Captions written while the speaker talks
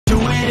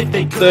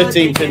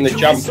13th in the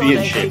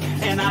Championship.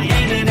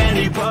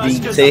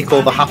 The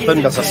takeover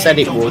happened, as I said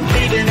it would.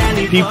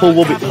 People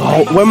will be,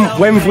 oh,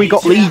 when have we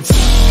got Leeds?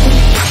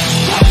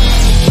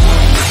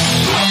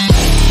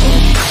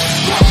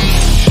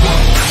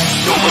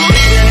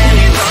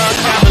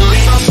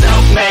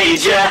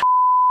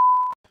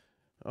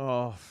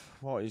 Oh,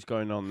 what is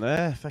going on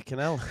there? Fucking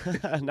hell.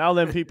 Now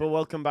then, people,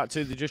 welcome back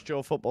to the Just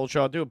Joe Football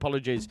Show. I do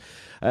apologise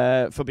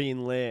for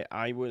being late.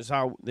 I was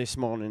out this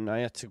morning. I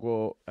had to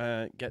go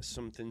get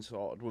something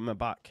sorted with my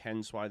back,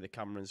 hence why the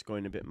camera's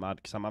going a bit mad,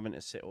 because I'm having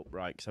to sit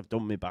upright because I've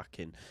done my back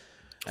in.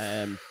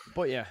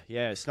 But yeah,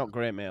 it's not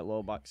great, mate.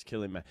 Low back's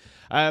killing me.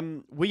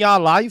 We are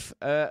live,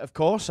 of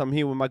course. I'm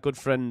here with my good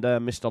friend,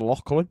 Mr.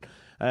 Lachlan,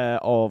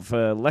 of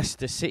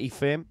Leicester City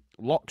fame.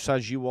 Locks,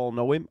 as you all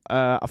know him.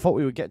 I thought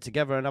we would get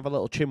together and have a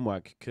little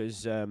chinwag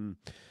because,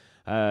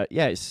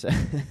 it's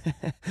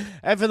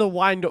ever the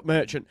wind-up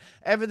merchant,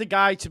 ever the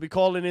guy to be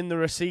calling in the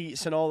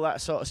receipts and all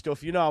that sort of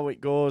stuff. You know how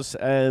it goes.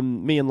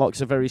 Me and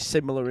Locks are very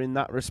similar in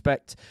that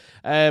respect.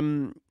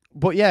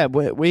 But yeah,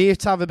 we're here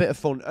to have a bit of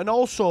fun. And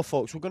also,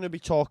 folks, we're going to be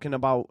talking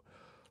about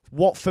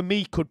what for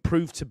me could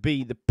prove to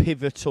be the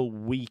pivotal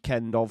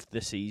weekend of the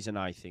season,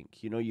 I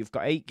think. You know, you've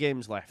got 8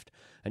 games left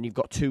and you've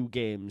got 2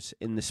 games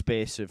in the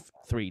space of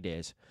 3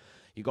 days.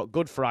 You've got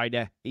Good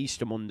Friday,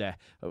 Easter Monday,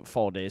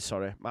 4 days,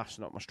 sorry. Math's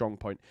not my strong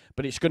point.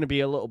 But it's going to be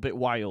a little bit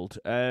wild.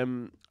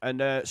 So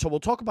we'll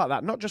talk about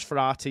that, not just for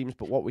our teams,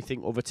 but what we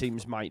think other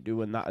teams might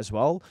do and that as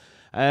well.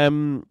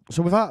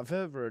 So without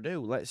further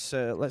ado,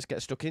 let's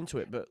get stuck into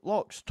it. But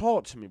Locks,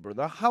 talk to me,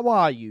 brother. How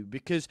are you?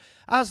 Because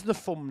as the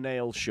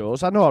thumbnail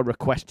shows, I know I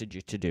requested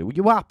you to do,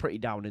 you are pretty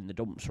down in the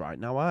dumps right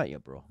now, aren't you,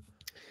 bro?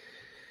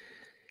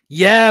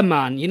 Yeah,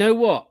 man. You know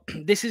what?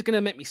 This is going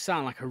to make me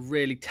sound like a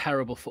really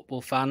terrible football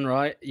fan,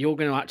 right? You're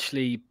going to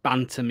actually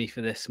banter me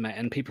for this, mate,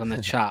 and people in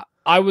the chat.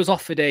 I was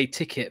offered a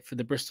ticket for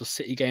the Bristol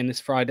City game this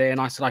Friday,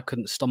 and I said I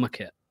couldn't stomach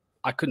it.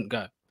 I couldn't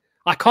go.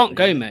 I can't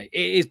go, mate.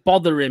 It is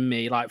bothering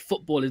me. Like,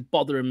 football is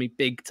bothering me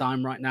big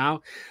time right now.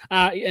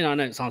 I know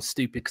it sounds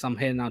stupid because I'm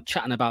here now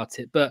chatting about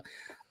it, but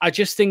I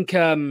just think,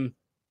 I'm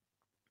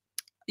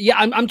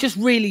just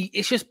really,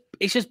 it's just,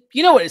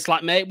 you know what it's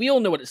like, mate. We all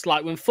know what it's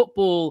like when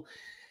football,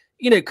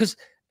 you know, because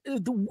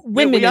the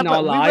women in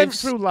our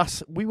lives.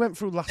 We went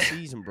through last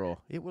season, bro.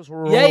 It was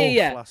rough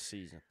last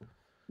season.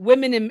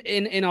 Women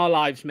in our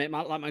lives, mate,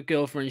 like my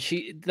girlfriend,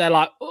 they're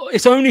like, oh,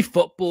 it's only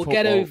football,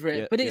 get over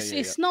it. But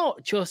it's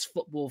not just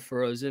football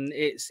for us, and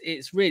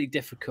it's really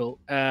difficult.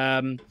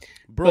 Bro,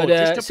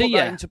 just to put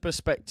that into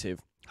perspective,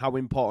 how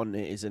important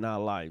it is in our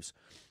lives.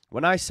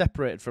 When I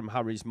separated from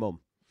Harry's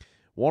mum,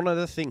 one of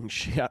the things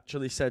she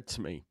actually said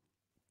to me,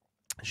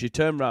 she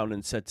turned around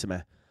and said to me,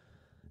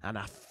 and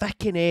I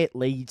fucking hate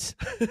Leeds.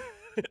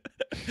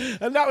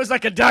 And that was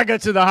like a dagger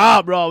to the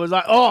heart, bro. I was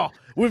like, oh,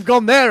 we've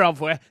gone there,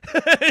 have we?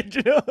 Do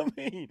you know what I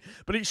mean?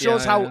 But it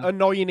shows how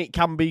annoying it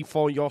can be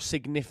for your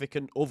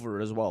significant other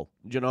as well.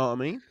 Do you know what I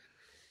mean?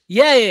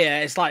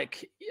 Yeah. It's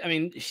like, I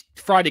mean,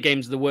 Friday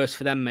games are the worst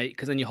for them, mate,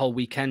 because then your whole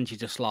weekend you're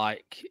just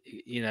like,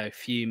 you know,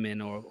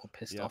 fuming or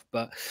pissed off.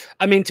 But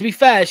I mean, to be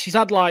fair, she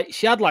had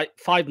like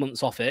 5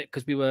 months off it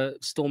because we were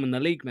storming the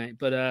league, mate.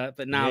 But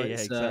now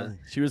it's exactly.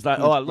 She was like,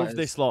 oh, I love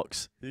this,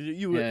 Locks.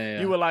 You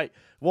were like,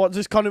 what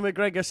does Conor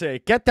McGregor say?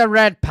 Get the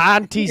red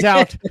panties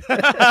out.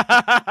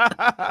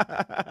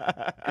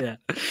 Yeah.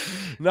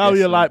 Now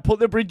you're like, put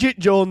the Bridget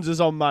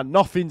Joneses on, man.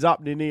 Nothing's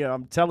happening here.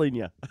 I'm telling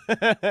you.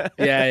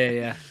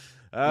 Yeah,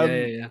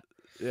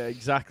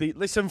 exactly.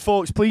 Listen,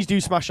 folks, please do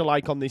smash a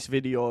like on this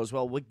video as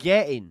well. We're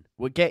getting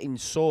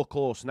so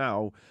close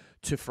now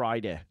to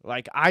Friday.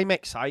 Like, I'm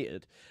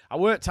excited. I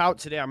worked out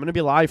today. I'm going to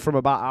be live from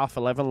about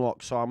 11:30,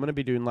 Lock, so I'm going to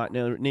be doing like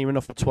near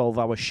enough a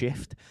 12-hour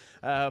shift.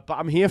 But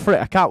I'm here for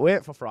it. I can't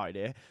wait for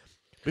Friday.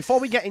 Before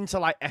we get into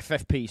like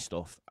FFP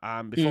stuff,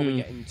 before we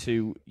get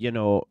into, you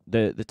know,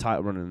 the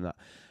title run and that,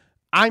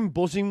 I'm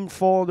buzzing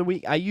for the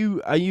week. Are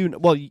you?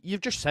 Well,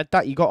 you've just said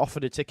that you got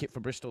offered a ticket for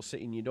Bristol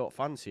City and you don't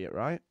fancy it,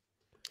 right?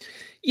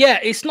 Yeah,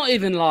 it's not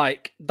even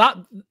like that.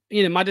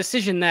 You know, my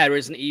decision there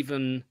isn't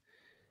even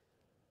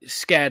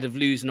scared of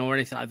losing or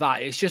anything like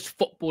that. It's just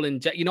football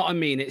in, you know what I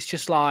mean? It's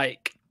just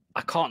like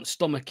I can't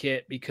stomach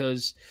it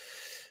because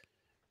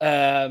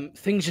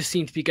things just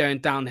seem to be going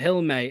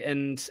downhill, mate.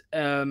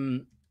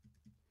 And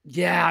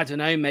yeah, I don't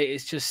know,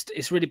 mate.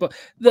 It's really. But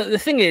the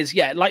thing is,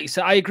 yeah, like you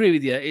said, I agree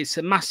with you. It's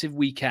a massive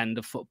weekend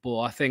of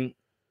football. I think,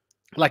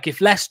 like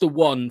if Leicester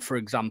won, for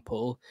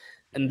example,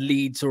 and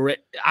Leeds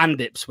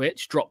and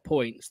Ipswich drop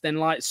points, then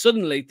like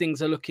suddenly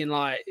things are looking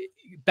like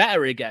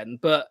better again.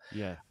 But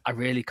yeah, I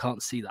really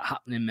can't see that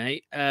happening,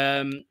 mate.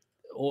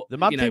 The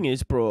mad thing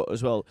is, bro,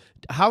 as well,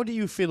 how do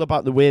you feel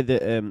about the way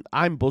that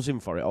I'm buzzing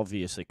for it,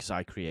 obviously, because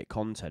I create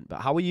content,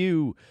 but how are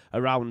you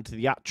around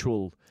the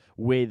actual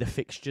way the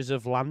fixtures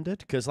have landed?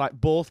 Because like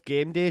both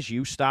game days,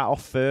 you start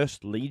off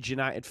first, Leeds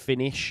United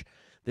finish.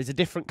 There's a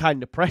different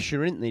kind of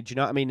pressure, isn't there? Do you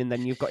know what I mean? And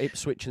then you've got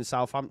Ipswich and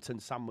Southampton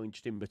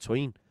sandwiched in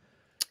between.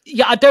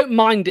 Yeah, I don't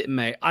mind it,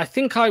 mate. I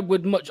think I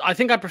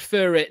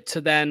prefer it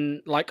to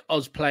then like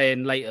us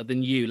playing later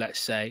than you. Let's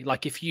say,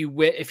 like if you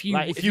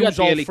was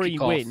all free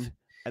win,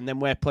 and then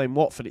we're playing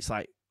Watford, it's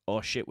like,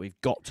 oh shit, we've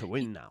got to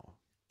win now.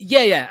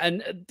 Yeah,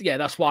 and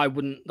that's why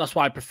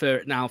I prefer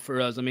it now for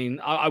us. I mean,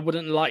 I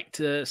wouldn't like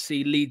to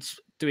see Leeds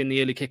doing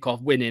the early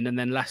kickoff, winning, and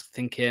then Leicester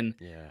thinking,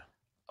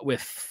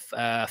 with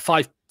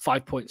 5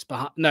 points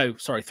behind. No,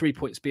 sorry, 3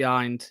 points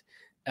behind.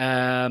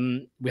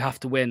 We have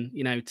to win,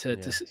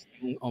 to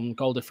on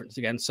goal difference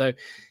again. So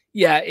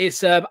yeah,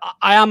 it's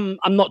I'm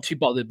not too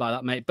bothered by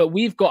that, mate. But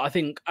we've got, I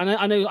think,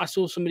 I know I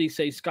saw somebody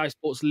say Sky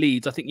Sports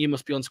Leeds. I think you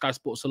must be on Sky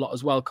Sports a lot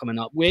as well coming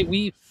up.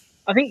 We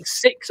I think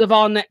 6 of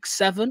our next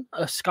 7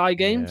 are Sky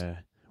games. Yeah.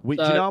 Do you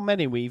know how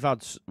many we've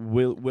had?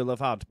 Will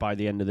have had by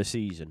the end of the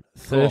season?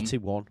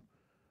 31.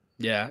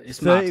 Yeah, it's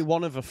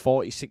 31 of a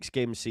 46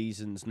 game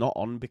season's not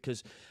on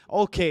because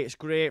it's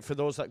great for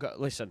those that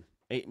got. Listen,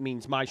 it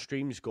means my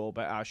streams go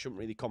better. I shouldn't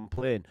really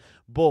complain.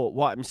 But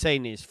what I'm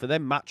saying is, for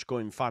them match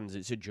going fans,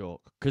 it's a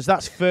joke because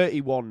that's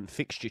 31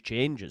 fixture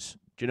changes.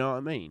 Do you know what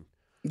I mean?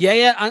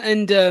 Yeah,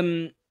 and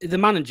the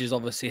managers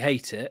obviously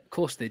hate it. Of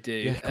course they do.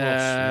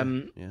 Yeah, of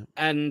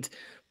course.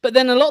 But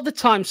then a lot of the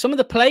time, some of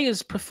the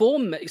players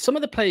perform. Some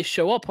of the players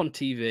show up on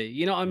TV.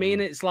 You know what I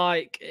mean? It's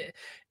like,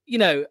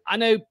 I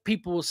know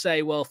people will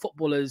say, well,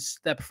 footballers,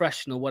 they're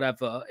professional,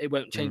 whatever. It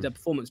won't change their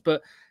performance.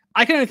 But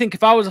I can only think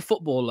if I was a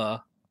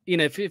footballer,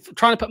 if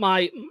trying to put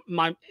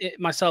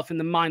myself in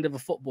the mind of a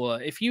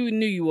footballer, if you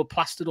knew you were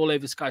plastered all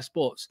over Sky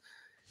Sports,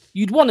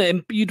 you'd want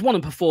to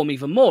perform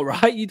even more,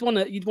 right? You'd want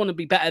to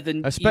be better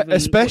than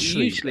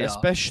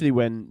especially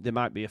when there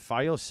might be a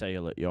fire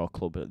sale at your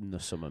club in the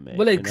summer, mate.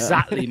 Well,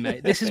 exactly,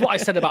 mate. This is what I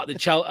said about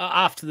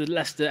after the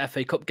Leicester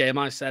FA Cup game.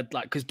 I said,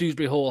 like, because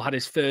Dewsbury Hall had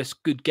his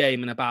first good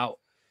game in about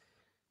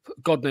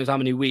God knows how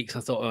many weeks. I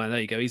thought, oh, there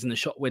you go, he's in the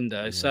shop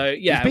window. So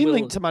yeah, he's been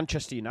linked to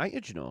Manchester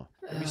United.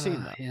 Have you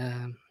seen that?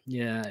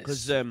 Yeah.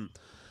 Because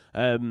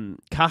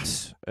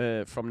Cass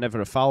from Never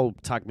a Foul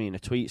tagged me in a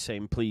tweet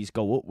saying, please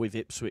go up with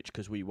Ipswich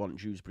because we want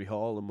Dewsbury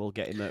Hall and we'll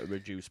get him at a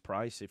reduced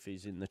price if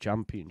he's in the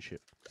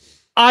Championship.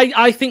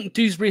 I think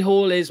Dewsbury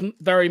Hall is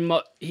very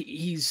much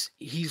he's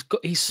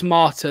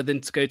smarter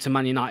than to go to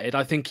Man United.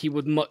 I think he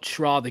would much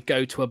rather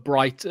go to a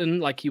Brighton,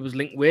 like he was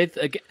linked with,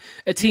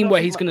 a team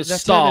where he's going to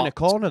start in a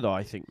corner though.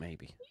 I think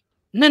maybe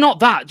no, not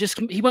that. Just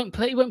he won't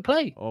play. He won't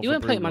play. Oh, he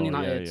won't play at Man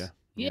United.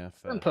 Yeah,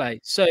 he won't play.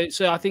 So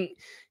I think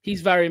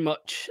he's very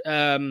much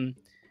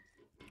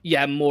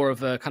more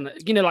of a kind of,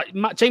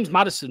 like James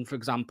Maddison, for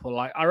example.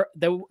 Like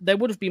there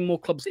would have been more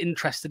clubs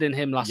interested in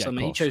him last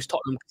summer. He chose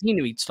Tottenham because he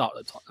knew he'd start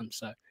at Tottenham.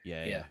 So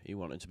yeah, he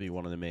wanted to be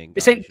one of the main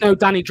guys. This ain't no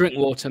Danny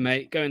Drinkwater,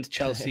 mate, going to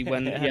Chelsea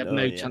when he had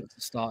no chance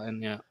of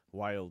starting. Yeah,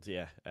 wild.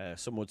 Yeah,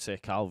 some would say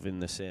Calvin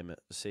the same at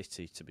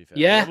City. To be fair,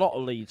 yeah, a lot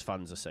of Leeds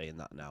fans are saying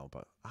that now.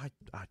 But I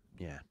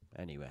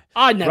anyway,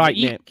 I never.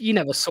 You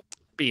never saw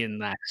being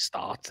their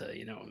starter,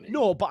 you know what I mean?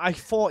 No, but I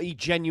thought he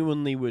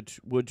genuinely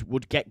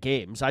would get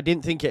games. I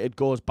didn't think it'd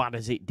go as bad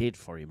as it did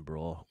for him,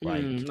 bro.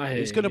 Like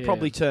it's going to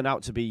probably turn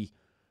out to be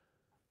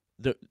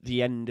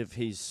the end of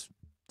his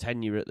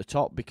tenure at the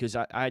top because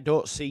I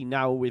don't see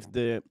now with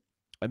the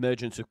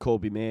emergence of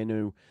Kobe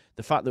Mainoo,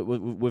 the fact that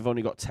we've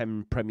only got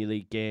 10 Premier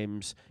League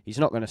games, he's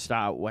not going to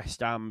start at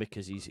West Ham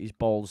because he's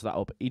balls that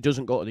up. He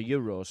doesn't go to the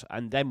Euros,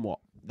 and then what?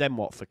 Then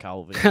what for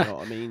Calvin? You know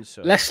what I mean?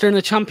 So Leicester in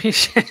the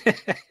Championship.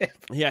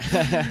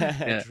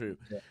 Yeah, true.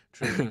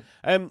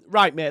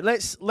 Right, mate.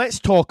 Let's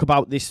talk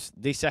about this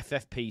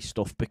FFP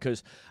stuff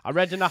because I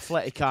read an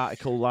Athletic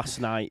article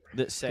last night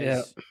that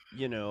says,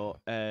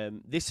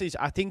 this is.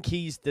 I think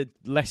he's the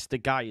Leicester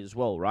guy as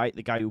well, right?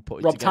 The guy who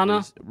put it Rob together.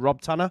 Tanner. Rob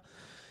Tanner.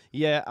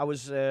 Yeah, I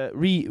was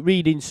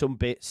reading some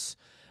bits.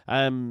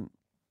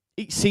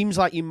 It seems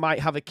like you might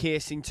have a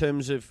case in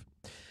terms of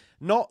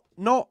not.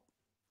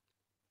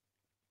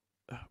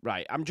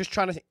 Right, I'm just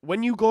trying to think.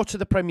 When you go to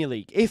the Premier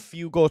League, if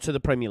you go to the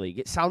Premier League,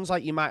 it sounds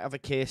like you might have a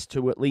case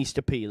to at least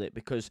appeal it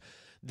because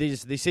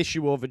there's this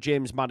issue over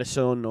James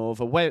Maddison,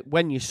 over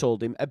when you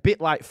sold him, a bit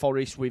like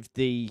Forest with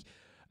the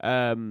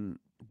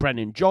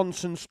Brennan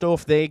Johnson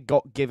stuff. They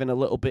got given a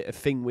little bit of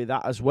thing with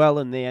that as well,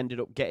 and they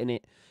ended up getting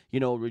it,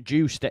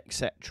 reduced,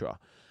 etc.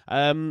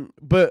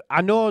 But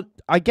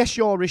I guess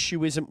your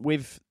issue isn't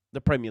with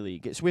the Premier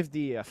League, it's with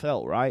the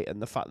EFL, right?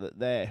 And the fact that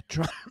they're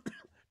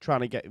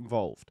trying to get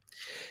involved.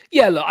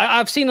 Yeah, look,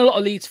 I've seen a lot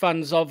of Leeds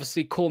fans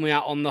obviously call me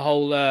out on the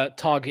whole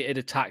targeted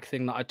attack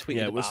thing that I tweeted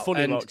about. Yeah, it was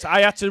funny. I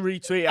had to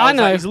retweet it. I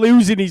know. Like, he's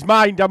losing his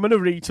mind. I'm going to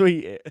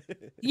retweet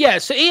it. Yeah,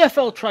 so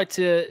EFL tried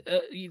to,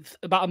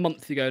 about a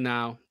month ago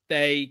now,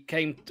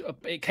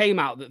 it came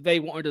out that they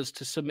wanted us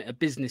to submit a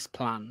business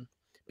plan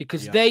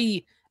because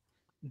they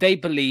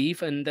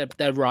believe, and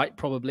they're right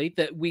probably,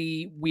 that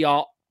we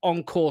are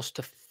on course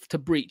to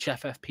breach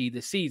FFP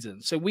this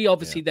season. So we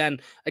obviously then,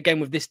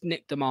 again, with this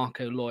Nick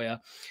DeMarco lawyer,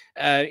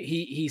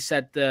 he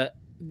said that,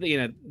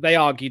 they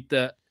argued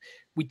that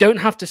we don't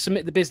have to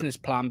submit the business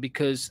plan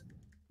because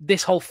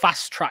this whole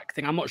fast track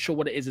thing, I'm not sure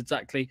what it is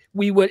exactly.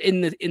 We were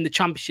in the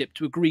championship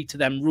to agree to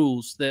them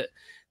rules that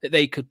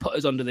they could put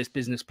us under this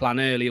business plan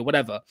early or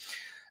whatever.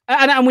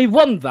 And we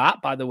won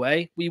that, by the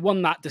way. We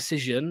won that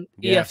decision.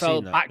 Yeah,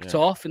 EFL backed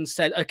off and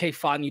said, okay,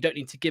 fine, you don't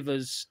need to give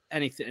us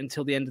anything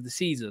until the end of the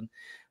season.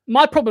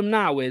 My problem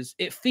now is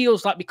it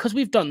feels like because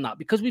we've done that,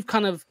 because we've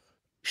kind of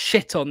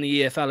shit on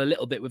the EFL a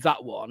little bit with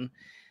that one,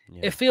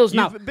 it feels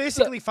You've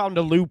basically found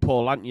a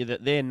loophole, haven't you,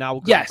 that they're now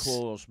going to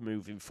close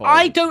moving forward.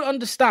 I don't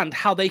understand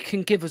how they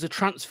can give us a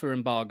transfer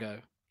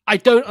embargo. I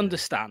don't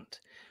understand.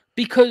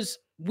 Because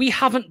we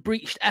haven't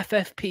breached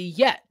FFP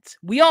yet.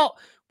 We're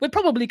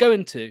probably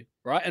going to,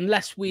 right?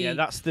 Unless we... Yeah,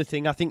 that's the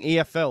thing. I think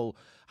EFL,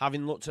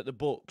 having looked at the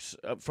books,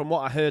 from what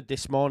I heard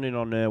this morning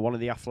on one of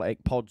the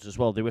Athletic pods as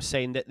well, they were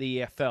saying that the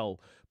EFL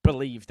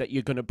believe that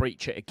you're going to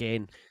breach it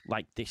again,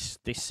 like this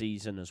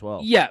season as well.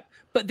 Yeah,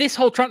 but this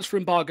whole transfer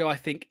embargo, I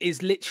think,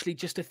 is literally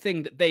just a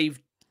thing that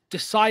they've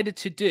decided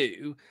to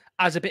do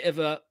as a bit of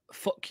a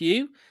fuck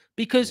you.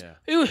 Because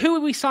who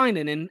are we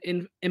signing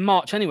in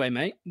March anyway,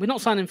 mate? We're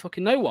not signing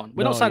fucking no one.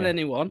 We're not signing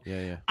anyone.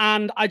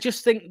 And I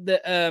just think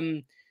that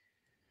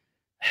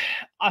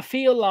I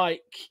feel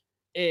like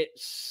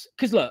it's...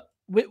 Because, look,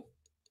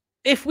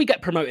 if we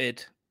get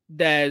promoted...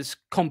 There's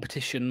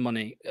competition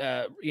money,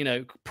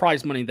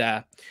 prize money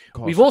there.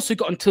 We've also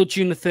got until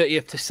June the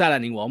 30th to sell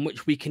anyone,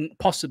 which we can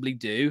possibly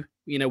do.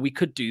 We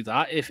could do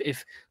that.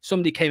 If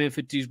somebody came in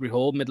for Dewsbury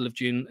Hall, middle of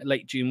June,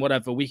 late June,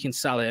 whatever, we can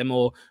sell him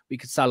or we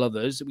could sell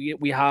others.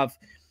 We have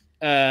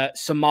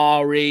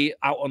Samari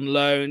out on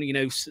loan.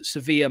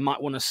 Sevilla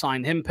might want to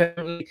sign him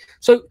permanently.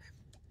 So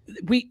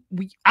we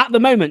at the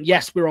moment,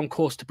 yes, we're on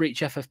course to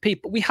breach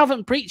FFP, but we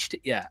haven't breached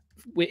it yet.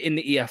 We're in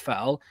the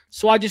EFL,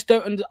 so I just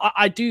don't.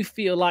 I do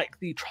feel like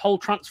the whole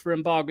transfer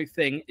embargo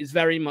thing is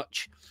very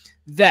much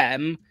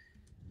them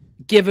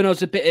giving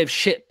us a bit of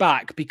shit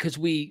back because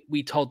we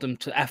told them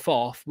to F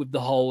off with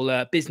the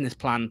whole business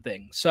plan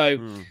thing. So,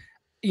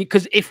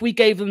 because if we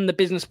gave them the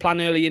business plan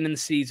early in the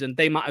season,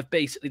 they might have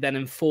basically then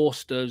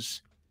enforced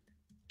us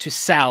to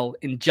sell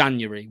in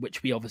January,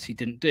 which we obviously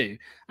didn't do.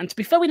 And to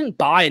be fair, we didn't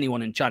buy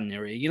anyone in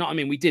January. You know what I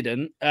mean? We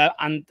didn't.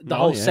 And the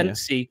whole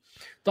Sensi,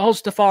 the whole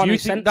Stefano Do you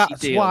think Sensi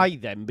that's deal, why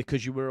then?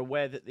 Because you were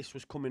aware that this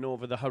was coming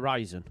over the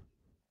horizon?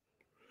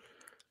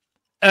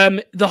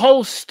 The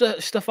whole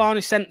Stefano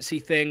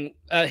Sensi thing,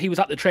 he was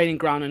at the training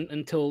ground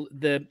until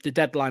the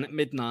deadline at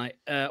midnight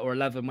or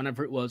 11,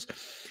 whenever it was.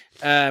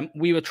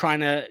 We were trying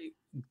to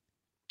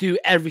do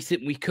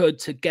everything we could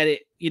to get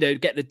it,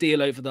 get the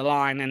deal over the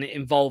line. And it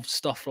involved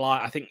stuff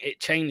like, I think it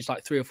changed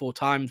like 3 or 4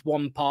 times.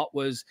 One part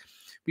was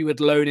we would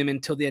loan him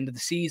until the end of the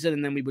season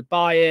and then we would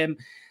buy him.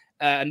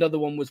 Another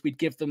one was we'd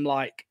give them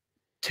like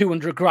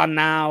 200 grand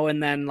now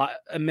and then like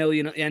 $1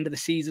 million at the end of the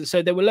season.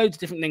 So there were loads of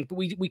different things, but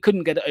we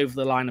couldn't get it over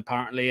the line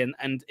apparently.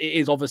 And it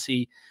is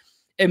obviously,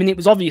 I mean, it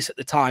was obvious at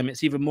the time.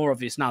 It's even more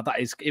obvious now that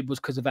it was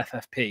because of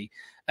FFP.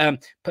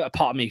 But a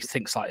part of me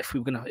thinks like if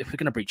we're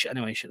gonna breach it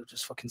anyway, we should have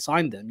just fucking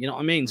signed them. You know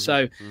what I mean?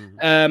 So,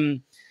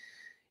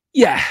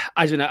 yeah,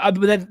 I don't know.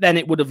 But then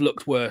it would have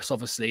looked worse,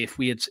 obviously, if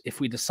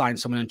we'd signed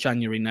someone in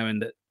January, knowing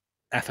that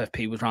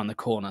FFP was around the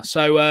corner.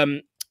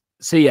 So,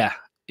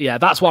 yeah,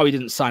 that's why we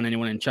didn't sign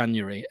anyone in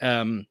January.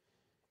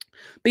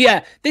 But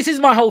yeah, this is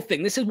my whole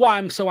thing. This is why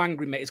I'm so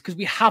angry, mate. It's because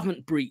we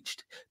haven't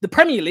breached the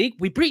Premier League.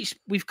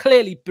 We've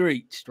clearly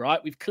breached, right?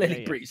 We've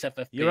clearly breached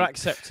FFP. You're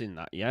accepting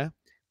that, yeah?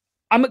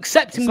 I'm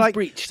accepting we've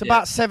breached. It's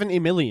about 70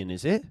 million,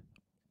 is it?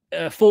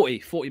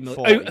 40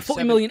 million.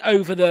 40 million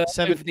over the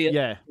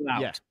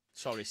yeah.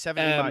 Sorry,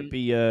 70 might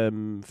be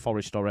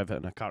Forest or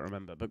Everton. I can't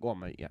remember, but go on,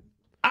 mate. Yeah.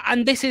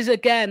 And this is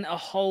again a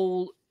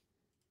whole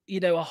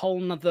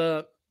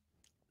nother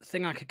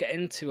thing I could get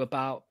into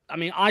about. I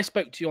mean, I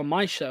spoke to you on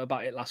my show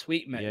about it last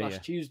week, mate,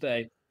 last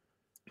Tuesday,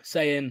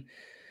 saying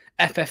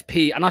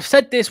FFP, and I've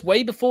said this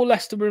way before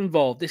Leicester were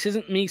involved. This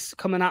isn't me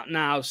coming out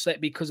now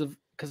because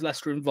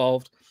Leicester were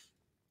involved.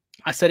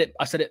 I said it.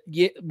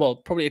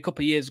 Probably a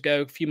couple of years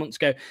ago, a few months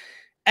ago.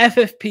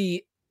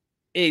 FFP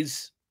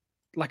is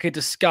like a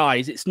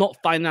disguise. It's not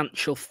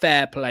financial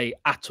fair play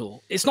at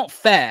all. It's not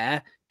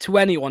fair to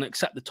anyone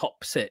except the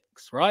top 6,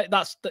 right?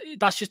 That's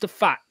just a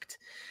fact.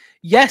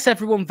 Yes,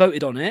 everyone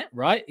voted on it,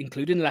 right?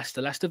 Including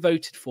Leicester. Leicester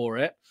voted for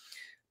it.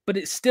 But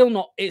it's still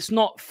not, it's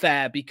not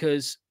fair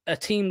because a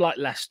team like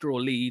Leicester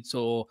or Leeds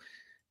or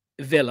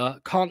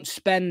Villa can't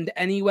spend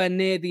anywhere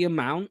near the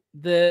amount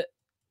that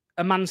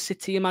a Man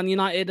City, a Man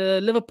United,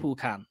 a Liverpool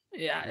can.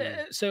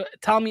 Yeah. So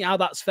tell me how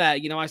that's fair.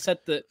 You know, I said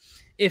that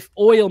if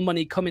oil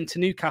money come into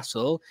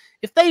Newcastle,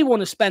 if they want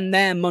to spend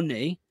their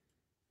money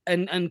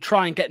and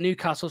try and get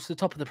Newcastle to the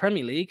top of the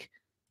Premier League,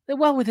 they're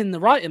well within the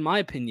right, in my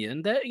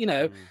opinion. They're, you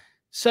know,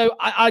 so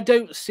I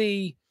don't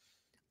see,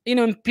 you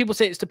know, and people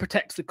say it's to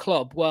protect the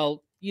club.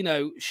 Well, you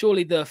know,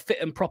 surely the fit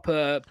and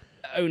proper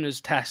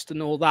owners test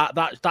and all that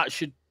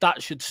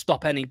should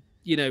stop any,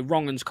 you know,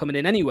 wrong uns coming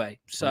in anyway.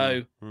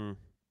 So,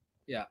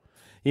 yeah.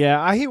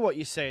 Yeah, I hear what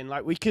you're saying.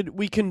 Like, we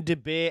can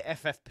debate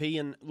FFP,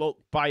 and look,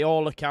 by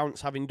all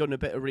accounts, having done a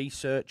bit of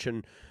research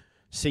and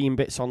seeing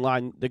bits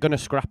online, they're going to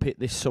scrap it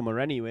this summer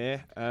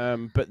anyway.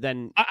 But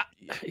then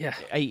Yeah,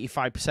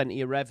 85% of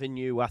your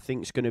revenue, I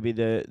think, is going to be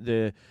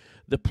the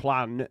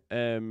plan.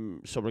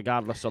 So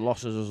regardless of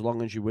losses, as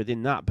long as you're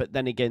within that. But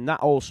then again, that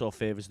also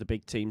favours the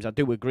big teams. I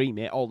do agree,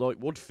 mate. Although it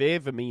would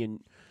favour me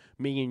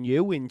and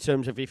you in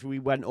terms of if we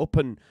went up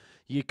and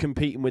you're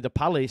competing with a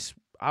Palace,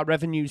 our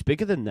revenue's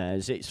bigger than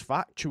theirs. It's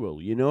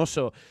factual, you know.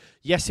 So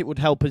yes, it would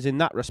help us in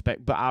that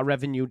respect, but our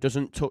revenue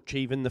doesn't touch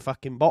even the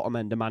fucking bottom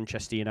end of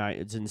Manchester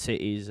United's and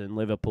City's and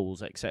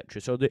Liverpool's,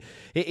 etc. So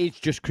it is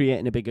just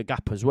creating a bigger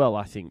gap as well,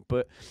 I think.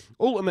 But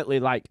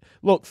ultimately, like,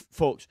 look,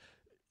 folks,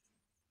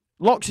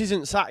 Locks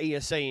isn't sat here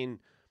saying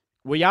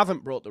we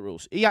haven't broke the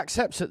rules. He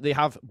accepts that they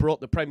have broke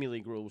the Premier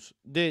League rules.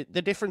 The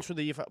difference with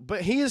the...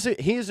 But here's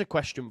a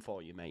question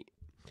for you, mate.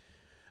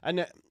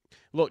 And...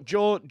 Look,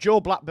 Joe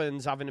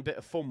Blackburn's having a bit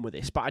of fun with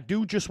this, but I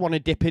do just want to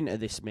dip into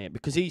this, mate,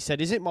 because he said,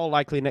 is it more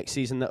likely next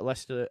season that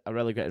Leicester are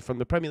relegated from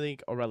the Premier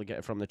League or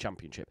relegated from the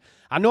Championship?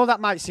 I know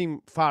that might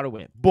seem far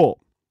away, but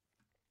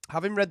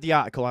having read the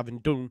article, having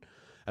done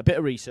a bit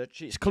of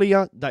research, it's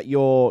clear that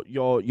you're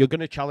going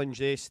to challenge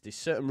this. There's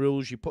certain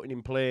rules you're putting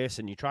in place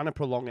and you're trying to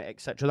prolong it,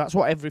 etc. That's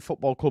what every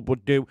football club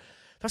would do.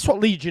 That's what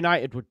Leeds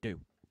United would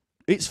do.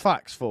 It's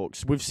facts,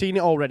 folks. We've seen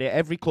it already.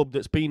 Every club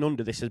that's been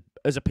under this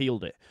has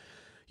appealed it.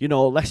 You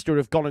know, Leicester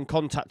have gone and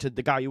contacted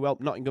the guy who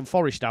helped Nottingham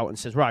Forest out and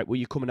says, right, will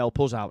you come and help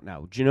us out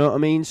now? Do you know what I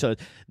mean? So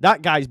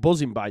that guy's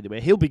buzzing, by the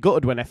way. He'll be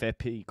gutted when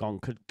FFP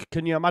gone.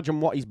 Can you imagine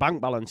what his bank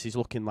balance is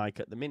looking like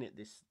at the minute?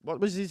 What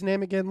was his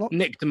name again? Look?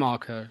 Nick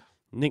DeMarco.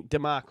 Nick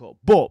DeMarco.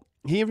 But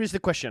here is the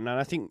question, and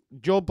I think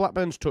Joe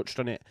Blackburn's touched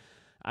on it,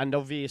 and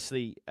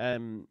obviously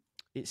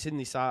it's in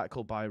this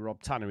article by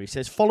Rob Tanner. He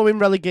says, following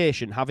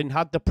relegation, having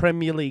had the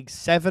Premier League's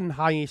 7th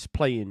highest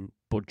playing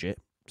budget,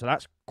 so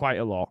that's quite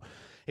a lot,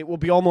 it will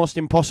be almost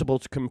impossible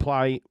to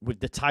comply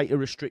with the tighter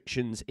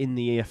restrictions in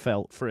the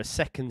EFL for a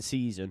second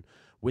season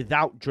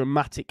without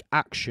dramatic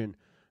action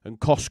and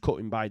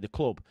cost-cutting by the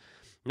club.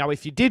 Now,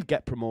 if you did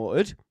get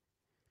promoted,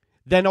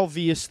 then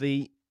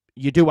obviously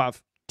you do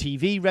have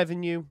TV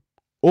revenue,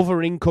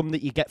 other income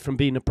that you get from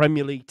being a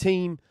Premier League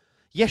team.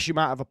 Yes, you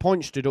might have a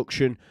points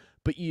deduction,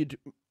 but you'd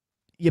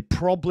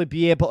probably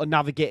be able to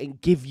navigate and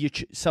give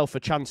yourself a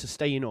chance of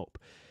staying up.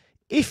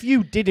 If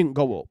you didn't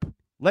go up,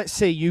 let's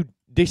say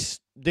this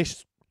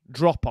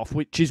drop-off,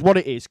 which is what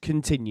it is,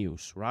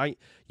 continues, right?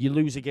 You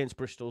lose against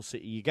Bristol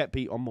City, you get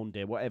beat on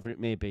Monday, whatever it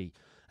may be,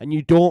 and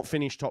you don't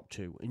finish top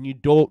 2, and you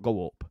don't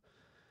go up.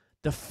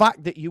 The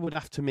fact that you would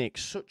have to make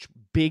such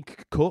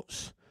big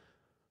cuts...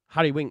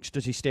 Harry Winks,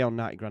 does he stay on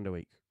 90 grand a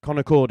week?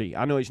 Connor Cody,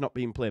 I know he's not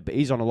being played, but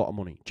he's on a lot of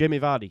money. Jamie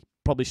Vardy,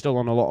 probably still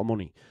on a lot of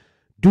money.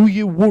 Do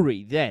you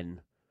worry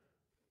then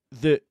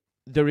that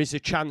there is a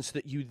chance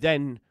that you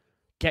then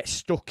get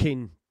stuck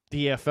in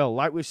the EFL,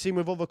 like we've seen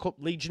with other clubs?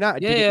 Leeds United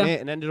did it, mate,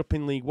 and ended up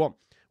in League One.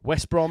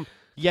 West Brom,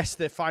 yes,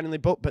 they're finally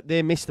booked, but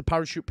they missed the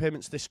parachute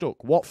payments, they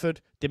stuck.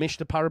 Watford, they missed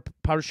the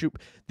parachute.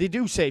 They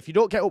do say if you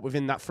don't get up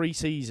within that 3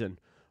 season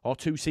or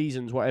 2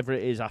 seasons, whatever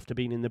it is, after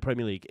being in the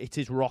Premier League, it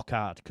is rock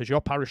hard because your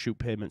parachute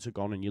payments are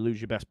gone and you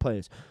lose your best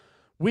players.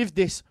 With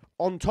this,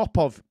 on top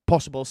of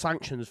possible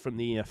sanctions from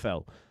the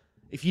EFL,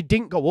 if you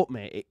didn't go up,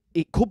 mate,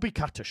 it could be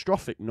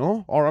catastrophic,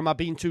 no? Or am I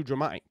being too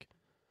dramatic?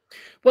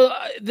 Well,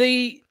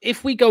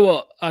 if we go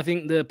up, I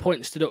think the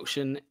points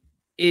deduction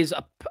is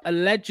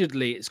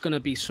allegedly it's going to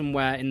be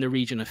somewhere in the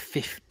region of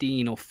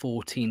 15 or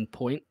 14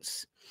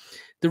 points.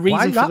 The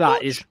reason for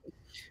that is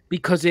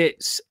because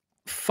it's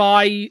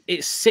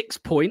 6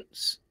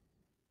 points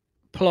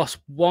plus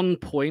 1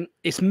 point.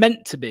 It's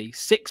meant to be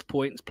 6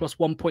 points plus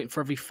 1 point for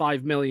every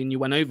 5 million you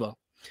went over.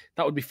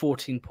 That would be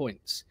 14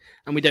 points,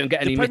 and we don't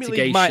get any mitigation. The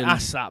Premier League might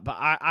ask that, but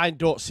I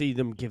don't see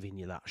them giving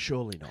you that.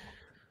 Surely not.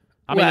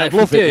 I mean, I'd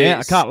love it, mate.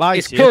 I can't lie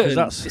to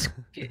you.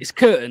 It's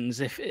curtains.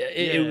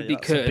 It would be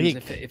curtains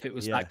if it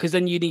was that, because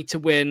then you need to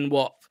win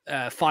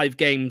 5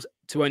 games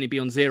to only be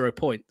on 0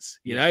 points.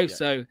 You know,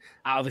 so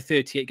out of a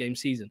 38-game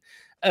season.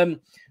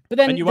 But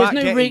then you aren't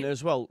getting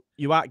as well.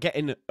 You aren't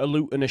getting a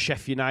Luton, a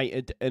Sheffield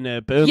United, and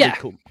a Burnley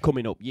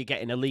coming up. You're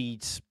getting a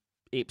Leeds,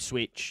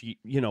 Ipswich,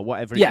 you know,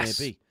 whatever it may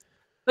be.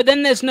 But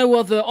then there's no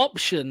other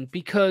option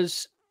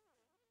because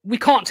we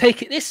can't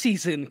take it this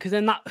season. Because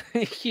then that,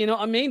 you know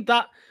what I mean?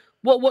 That.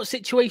 What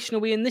situation are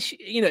we in this?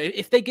 You know,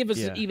 if they give us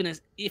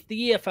if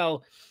the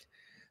EFL,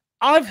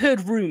 I've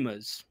heard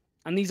rumours,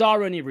 and these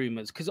are only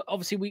rumours, because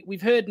obviously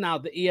we've heard now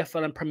that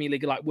EFL and Premier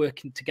League are like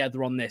working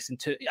together on this,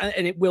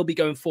 and it will be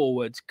going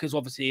forward because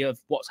obviously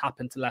of what's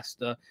happened to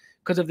Leicester.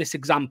 Because of this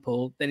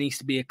example, there needs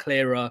to be a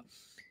clearer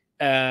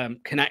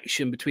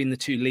connection between the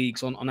 2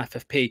 leagues on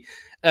FFP.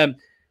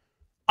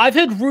 I've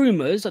heard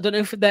rumours, I don't know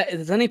if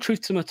there's any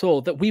truth to them at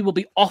all, that we will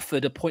be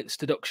offered a points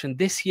deduction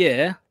this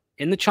year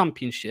in the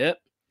Championship,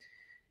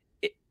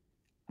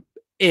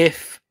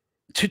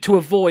 to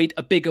avoid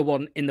a bigger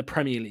one in the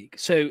Premier League.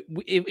 So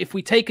if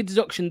we take a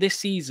deduction this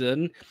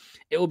season,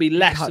 it will be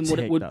less than what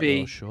it would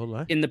be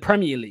in the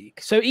Premier League.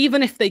 So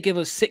even if they give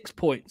us 6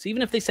 points,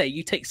 even if they say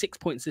you take 6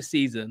 points this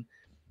season,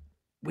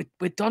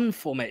 we're done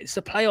for, mate. It's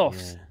the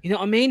playoffs. You know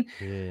what I mean?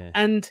 Yeah.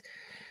 And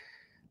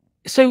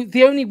so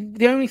the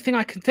only thing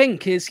I can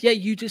think is,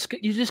 you're just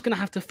going to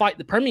have to fight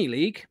the Premier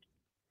League.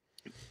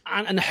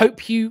 and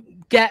hope you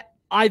get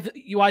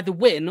either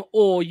win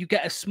or you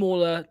get a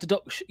smaller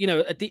deduction, you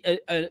know,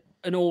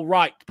 an all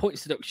right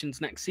points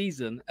deductions next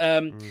season.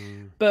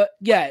 But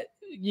yeah,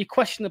 your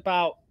question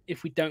about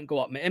if we don't go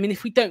up, I mean,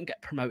 if we don't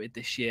get promoted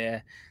this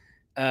year,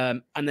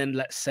 and then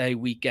let's say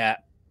we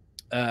get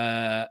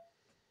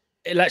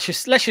let's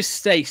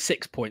just say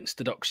 6 points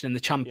deduction in the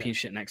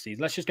championship next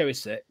season. Let's just go with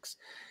 6.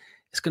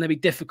 It's going to be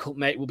difficult,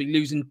 mate. We'll be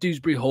losing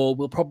Dewsbury Hall.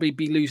 We'll probably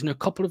be losing a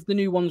couple of the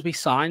new ones we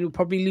signed. We'll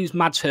probably lose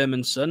Mads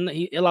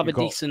Hermansson. He'll have a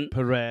decent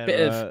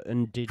bit of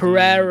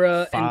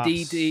Pereira,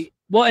 Ndidi.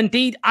 Well,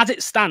 indeed, as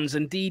it stands,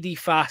 Ndidi,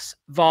 Fass,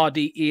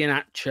 Vardy,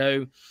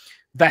 Iheanacho,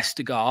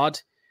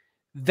 Vestergaard,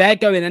 they're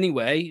going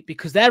anyway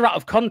because they're out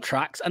of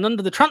contracts. And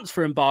under the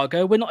transfer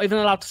embargo, we're not even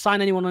allowed to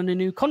sign anyone on a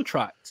new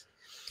contract.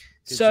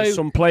 So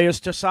some players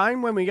to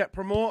sign when we get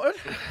promoted.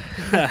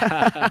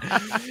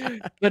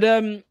 But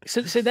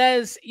so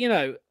there's, you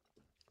know,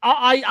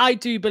 I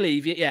do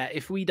believe, yeah,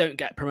 if we don't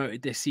get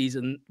promoted this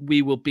season,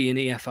 we will be an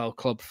EFL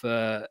club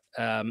for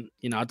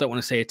you know, I don't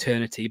want to say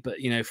eternity, but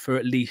you know, for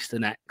at least the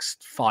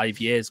next 5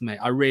 years, mate.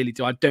 I really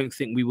do. I don't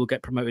think we will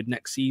get promoted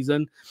next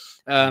season,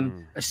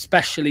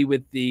 especially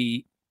with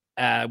the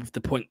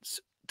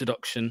points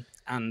deduction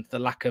and the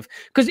lack of,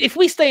 because if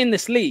we stay in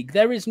this league,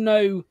 there is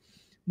no.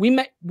 We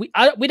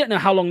don't know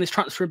how long this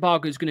transfer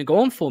embargo is going to go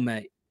on for,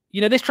 mate.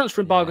 You know, this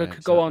transfer embargo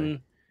could go on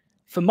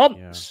for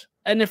months.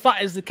 Yeah. And if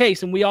that is the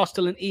case, and we are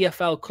still an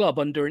EFL club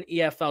under an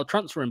EFL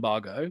transfer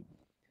embargo,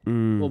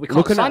 well, we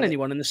can't sign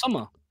anyone in the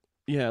summer.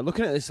 Yeah,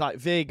 looking at this, like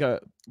Vega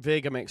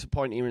makes a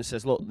point here and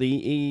says, look,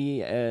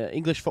 the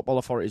English Football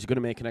Authority is going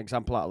to make an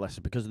example out of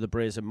Leicester because of the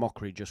brazen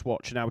mockery. Just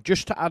watch. Now,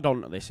 just to add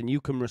on to this, and you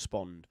can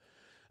respond,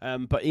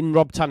 but in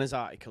Rob Tanner's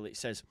article, it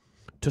says,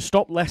 to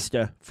stop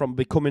Leicester from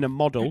becoming a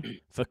model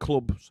for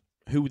clubs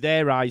who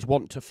their eyes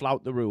want to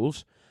flout the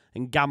rules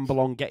and gamble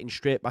on getting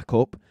straight back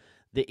up,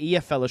 the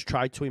EFL has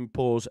tried to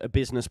impose a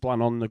business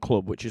plan on the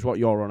club, which is what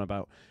you're on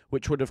about,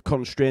 which would have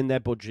constrained their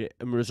budget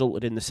and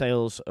resulted in the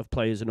sales of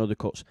players and other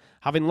cuts.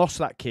 Having lost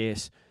that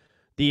case,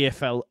 the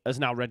EFL has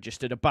now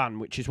registered a ban,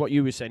 which is what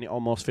you were saying. It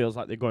almost feels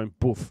like they're going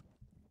boof.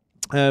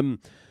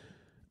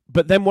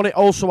 But then what it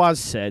also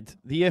has said,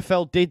 the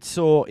EFL did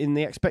so in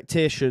the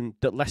expectation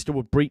that Leicester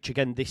would breach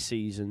again this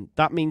season.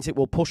 That means it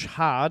will push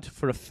hard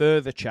for a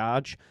further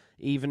charge,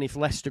 even if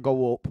Leicester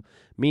go up,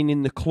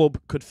 meaning the club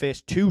could face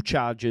 2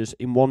 charges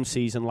in one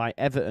season like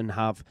Everton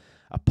have.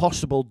 A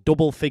possible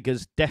double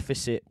figures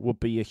deficit would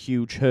be a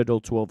huge hurdle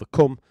to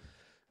overcome.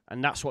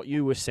 And that's what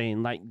you were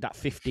saying, like that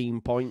 15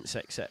 points,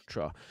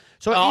 etc.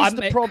 So it is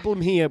the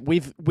problem here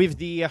with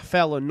the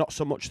EFL and not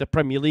so much the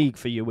Premier League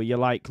for you, where you're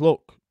like,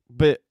 look,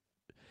 but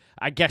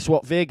I guess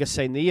what Vega's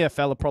saying, the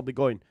EFL are probably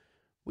going,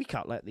 we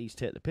can't let these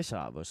take the piss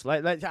out of us.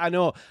 Like I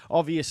know,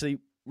 obviously,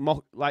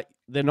 like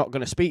they're not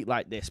going to speak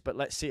like this, but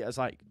let's see it as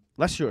like,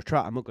 let's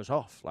try to mug us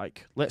off.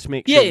 Like, let's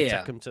make sure we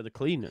take them to the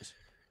cleaners.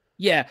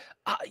 Yeah,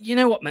 you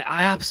know what, mate?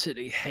 I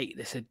absolutely hate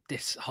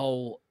this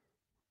whole.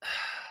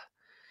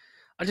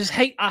 I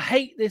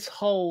hate this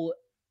whole,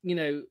 you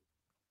know,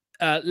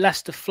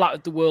 Leicester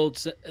flattered the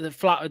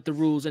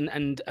rules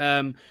and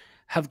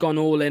have gone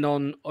all in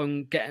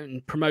on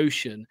getting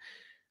promotion.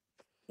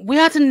 We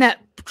had a net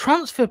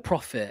transfer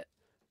profit.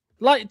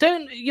 Like,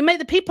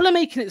 the people are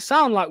making it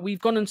sound like we've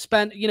gone and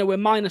spent, you know, we're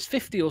minus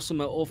 50 or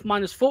something, or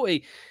minus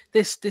 40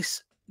 this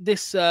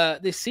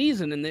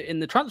season in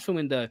the transfer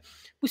window.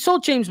 We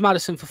sold James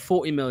Maddison for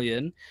 40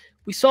 million.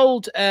 We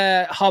sold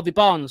Harvey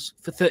Barnes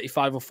for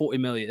 35 or 40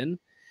 million.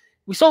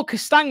 We sold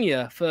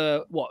Castagna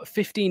for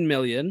 15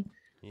 million.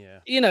 Yeah.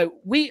 You know,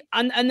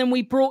 and then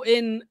we brought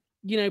in,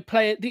 you know,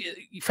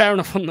 fair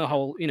enough on the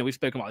whole, you know, we've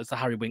spoken about this, the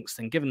Harry Winks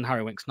thing. Given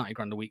Harry Winks 90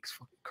 grand a week's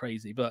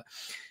crazy, but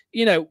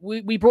you know,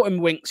 we brought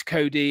in Winks,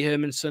 Cody,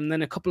 Hermansson,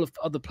 then a couple of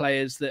other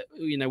players that,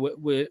 you know,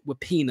 were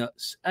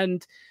peanuts.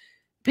 And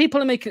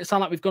people are making it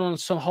sound like we've gone on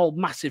some whole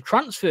massive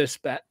transfer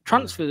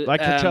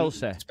like a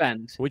Chelsea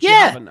spend, which you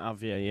haven't,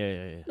 have you?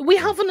 Yeah. We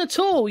haven't at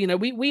all. You know,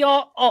 we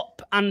are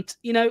up, and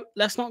you know,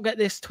 let's not get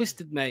this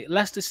twisted, mate.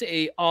 Leicester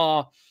City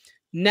are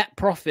net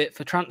profit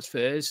for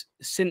transfers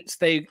since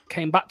they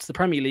came back to the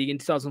Premier League in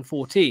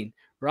 2014.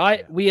 Right?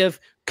 Yeah. We have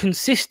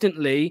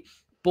consistently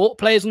bought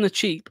players on the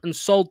cheap and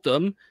sold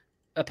them,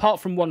 apart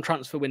from one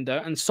transfer window,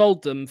 and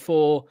sold them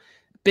for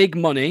big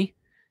money,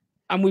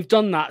 and we've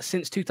done that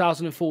since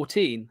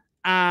 2014.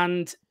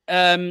 And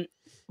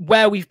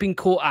where we've been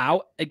caught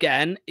out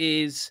again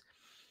is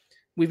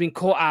we've been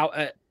caught out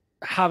at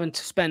having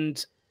to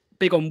spend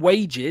big on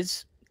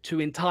wages to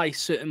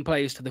entice certain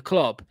players to the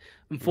club.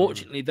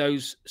 Unfortunately,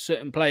 those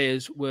certain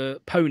players were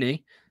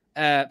Pony,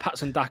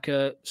 Patson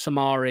Daka,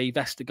 Samari,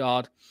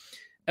 Vestergaard.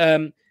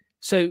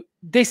 So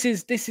this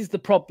is the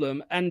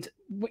problem. And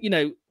you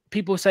know,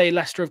 people say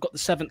Leicester have got the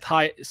seventh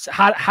highest,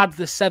 had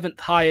the 7th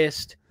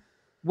highest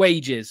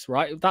wages,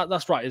 right?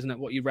 That's right, isn't it?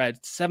 What you read,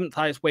 7th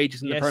highest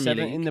wages in the Premier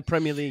League. In the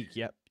Premier League,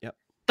 yep.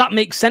 That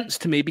makes sense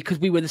to me because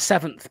we were the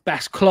 7th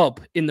best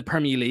club in the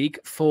Premier League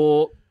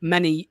for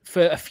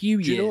a few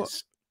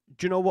years. Do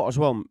you know what as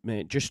well,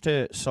 mate? Just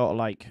to sort of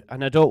like,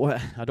 and I don't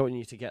want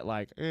you to get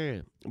like,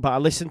 but I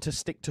listened to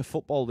Stick to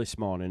Football this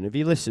morning. Have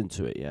you listened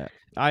to it yet?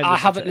 I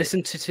haven't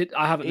listened to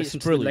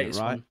the latest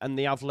right? one. And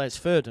they have Les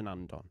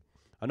Ferdinand on,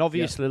 and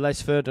obviously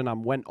Les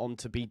Ferdinand went on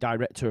to be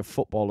director of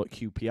football at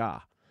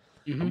QPR.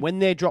 And when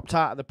they dropped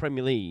out of the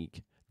Premier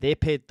League, they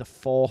paid the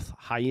 4th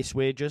highest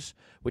wages,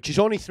 which is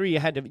only 3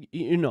 ahead of,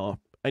 you know,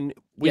 and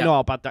we know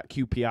how bad that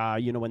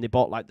QPR, you know, when they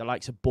bought like the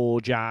likes of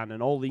Bojan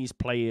and all these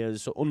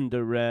players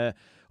under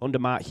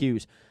Mark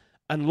Hughes.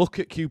 And look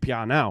at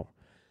QPR now.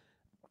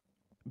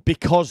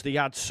 Because they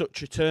had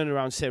such a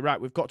turnaround, say,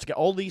 right, we've got to get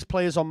all these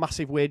players on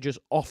massive wages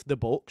off the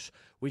books.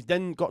 We've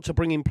then got to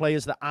bring in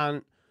players that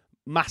aren't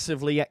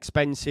massively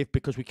expensive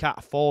because we can't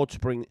afford to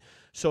bring.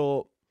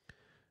 So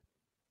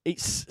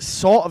it's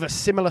sort of a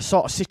similar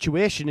sort of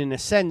situation in a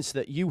sense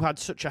that you had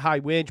such a high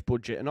wage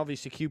budget, and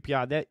obviously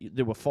QPR,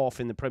 they were 4th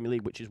in the Premier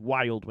League, which is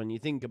wild when you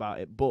think about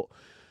it. But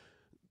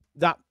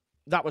that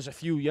was a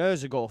few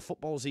years ago.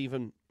 Football's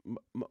even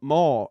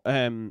more.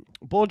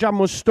 Bojan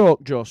was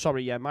Stoke, Joe.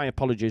 Sorry, yeah, my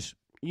apologies.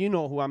 You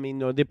know who I mean,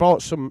 though. They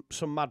bought some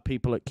mad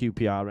people at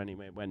QPR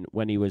anyway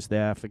when he was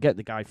there. Forget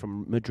the guy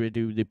from Madrid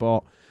who they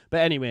bought. But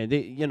anyway,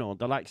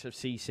 the likes of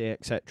Cisse,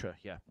 etc.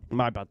 Yeah,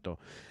 my bad, though.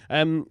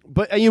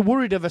 But are you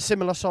worried of a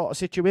similar sort of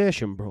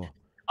situation, bro?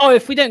 Oh,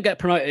 if we don't get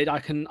promoted, I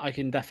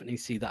can definitely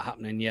see that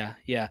happening.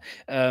 Yeah.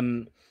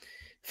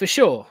 For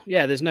sure.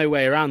 Yeah, there's no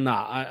way around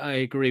that. I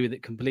agree with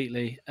it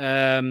completely.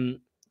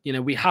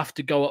 We have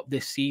to go up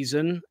this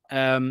season.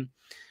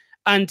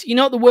 And you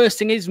know what the worst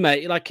thing is,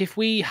 mate? Like, if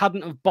we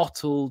hadn't have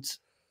bottled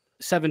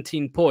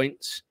 17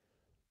 points,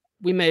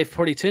 we may have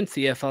probably turned to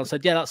the EFL and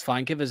said, yeah, that's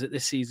fine. Give us it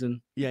this season.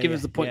 Give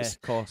us the points. Yeah,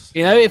 of course.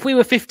 You know, if we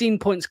were 15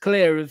 points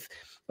clear of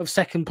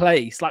second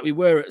place, like we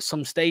were at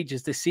some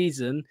stages this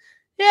season,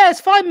 yeah, it's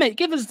fine, mate.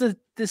 Give us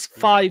this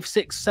 5,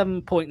 6,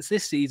 7 points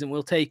this season.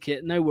 We'll take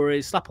it. No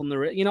worries. Slap on the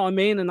wrist. You know what I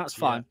mean? And that's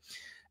fine.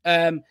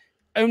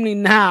 Only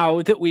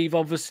now that we've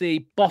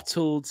obviously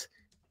bottled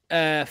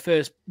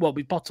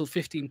we bottled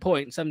 15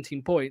 points,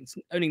 17 points.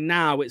 Only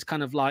now it's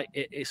kind of like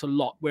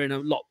we're in a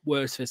lot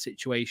worse of a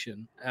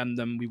situation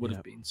than we would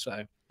have been.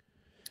 So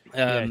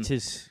it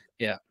is.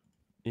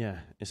 Yeah,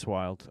 it's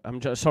wild. I'm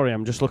just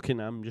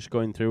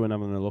going through and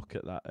having a look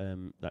at that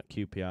that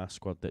QPR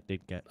squad that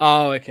did get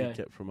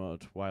get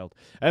promoted. Wild.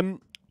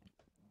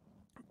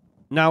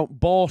 Now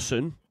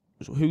Borson.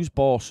 Who's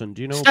Borson?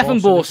 Do you know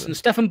Stefan Borson?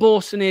 Stefan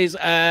Borson is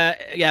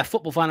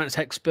football finance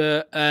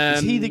expert.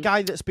 Is he the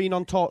guy that's been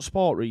on Talk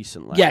Sport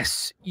recently?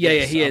 Yes.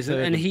 Yeah, he is.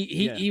 And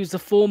he was the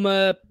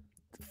former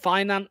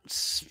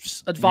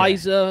finance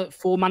advisor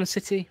for Man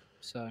City.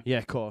 So yeah,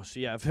 of course.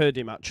 Yeah, I've heard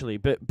him actually.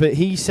 But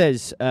he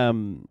says,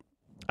 and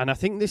I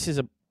think this is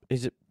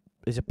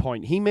a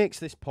point. He makes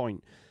this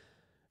point.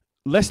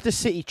 Leicester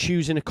City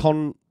choosing a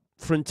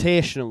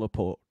confrontational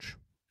approach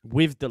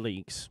with the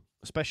leagues,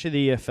 especially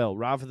the EFL,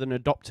 rather than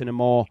adopting a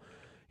more,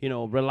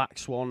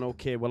 relaxed one.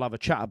 Okay, we'll have a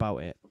chat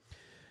about it.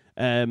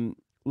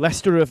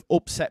 Leicester have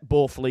upset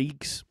both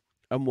leagues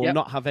and will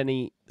not have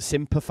any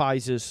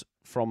sympathisers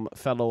from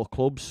fellow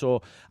clubs.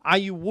 So, are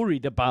you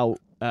worried about?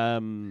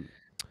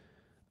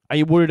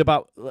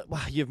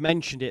 You've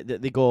mentioned it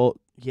that they go,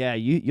 yeah,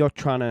 you're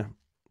trying to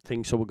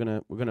think, so we're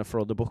gonna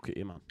throw the book at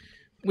you, man.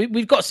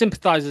 We've got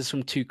sympathisers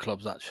from 2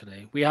 clubs,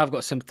 actually. We have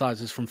got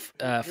sympathisers from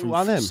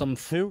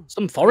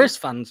some Forest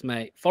fans,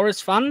 mate.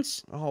 Forest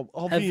fans. Oh,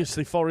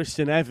 obviously Forest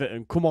and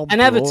Everton. Come on, and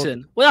bro.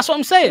 Everton. Well, that's what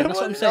I'm saying.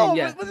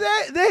 Yeah, but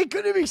they're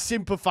going to be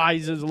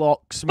sympathisers,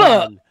 Locks,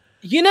 but man.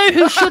 You know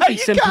who should be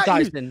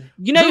sympathising?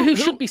 You know who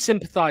should be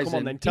sympathising? Come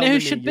on, then, you know who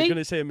should be? You're going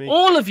to say me.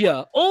 All of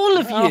you,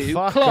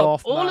 fuck club,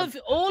 off, all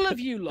of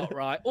you lot,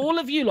 right? All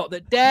of you lot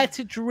that dare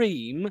to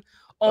dream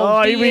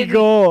of here we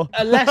go.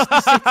 a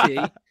Leicester City.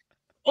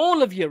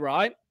 All of you,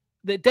 right,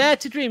 that dare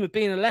to dream of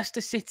being a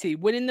Leicester City,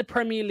 winning the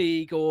Premier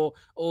League, or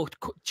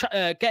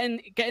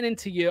getting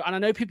into Europe. And I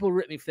know people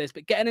rip me for this,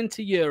 but getting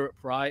into Europe,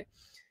 right?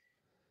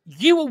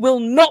 You will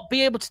not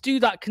be able to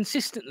do that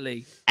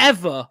consistently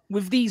ever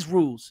with these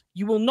rules.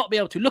 You will not be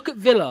able to. Look at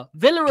Villa.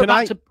 Villa are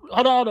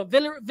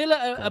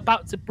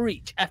about to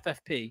breach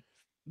FFP.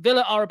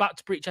 Villa are about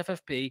to breach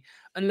FFP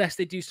unless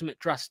they do something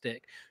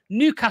drastic.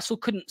 Newcastle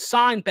couldn't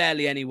sign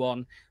barely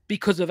anyone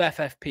because of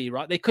FFP,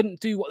 right? They couldn't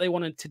do what they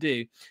wanted to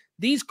do.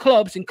 These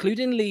clubs,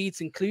 including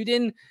Leeds,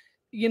 including,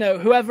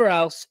 whoever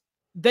else,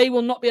 they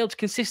will not be able to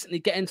consistently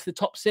get into the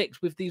top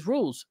 6 with these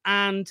rules.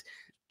 And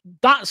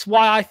that's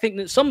why I think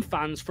that some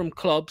fans from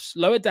clubs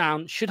lower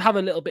down should have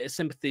a little bit of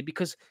sympathy,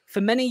 because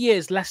for many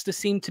years, Leicester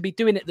seemed to be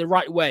doing it the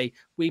right way.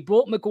 We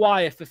bought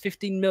Maguire for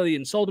 15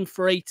 million, sold him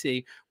for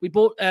 80. We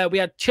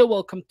had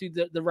Chilwell come through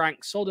the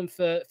ranks, sold him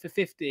for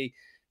 50.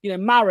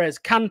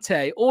 Mahrez,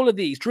 Kante, all of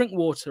these,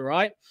 Drinkwater,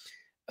 right?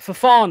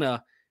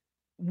 Fofana.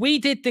 We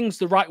did things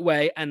the right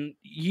way, and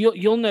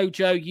you'll know,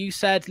 Joe, you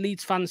said,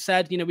 Leeds fans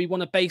said, we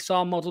want to base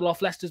our model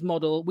off Leicester's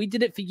model. We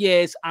did it for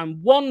years,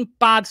 and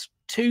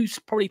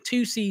probably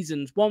 2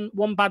 seasons,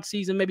 one bad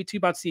season, maybe 2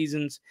 bad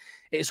seasons,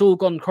 it's all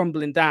gone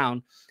crumbling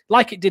down,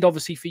 like it did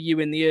obviously for you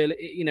in the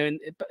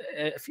early,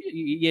 a few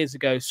years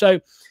ago. So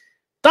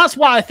That's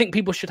why I think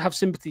people should have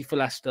sympathy for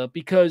Leicester,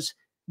 because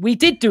we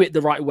did do it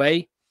the right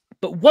way,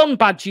 but one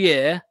bad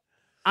year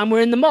and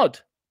we're in the mud.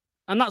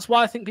 And that's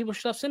why I think people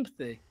should have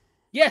sympathy.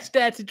 Yes,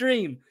 dare to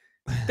dream.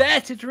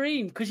 Dare to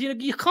dream. Because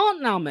you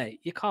can't now, mate.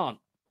 You can't.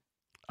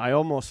 I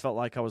almost felt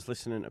like I was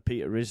listening to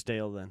Peter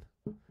Risdale then.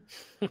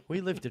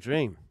 We lived a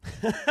dream.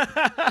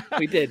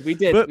 We did. We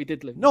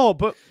did live. No,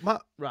 but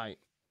right.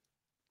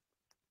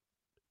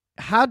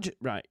 Had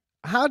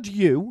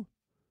you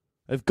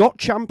have got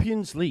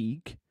Champions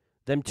League,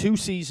 them 2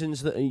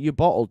 seasons that you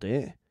bottled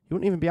it, you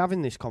wouldn't even be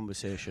having this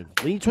conversation.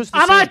 Leeds was the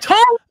same. I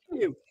told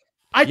you.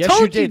 I Yes,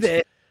 told you you did.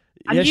 this.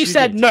 And Yes, you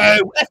said did.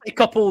 no, FA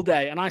Cup all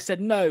day. And I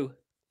said no.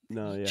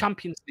 No, yeah.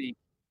 Champions League.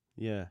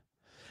 Yeah.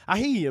 I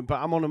hear you, but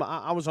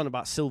I was on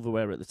about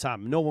silverware at the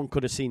time. No one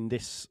could have seen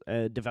this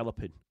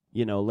developing,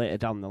 later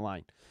down the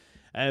line.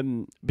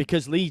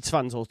 Because Leeds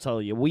fans will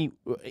tell you,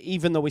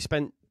 even though we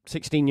spent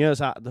 16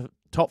 years out of the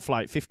top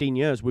flight, 15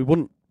 years, we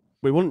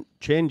wouldn't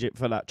change it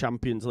for that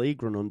Champions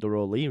League run under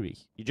O'Leary.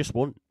 You just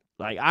wouldn't.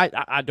 Like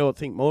I don't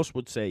think most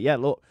would say, yeah,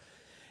 look,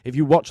 if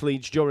you watch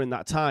Leeds during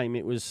that time,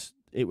 it was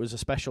a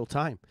special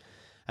time.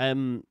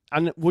 And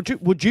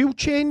would you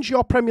change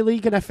your Premier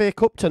League and FA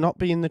Cup to not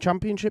be in the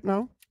Championship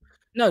now?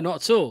 No, not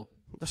at all.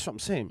 That's what I'm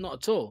saying. Not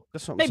at all.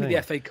 That's what I'm Maybe saying.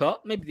 the FA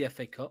Cup. Maybe the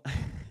FA Cup.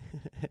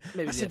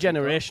 That's a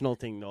generational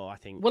thing, though, I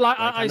think. Well,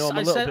 I know I'm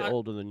a little bit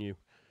older than you.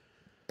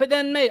 But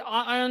then, mate,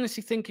 I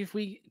honestly think if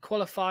we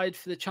qualified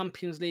for the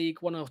Champions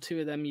League 1 or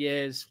 2 of them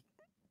years,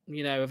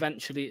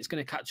 eventually it's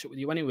going to catch up with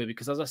you anyway.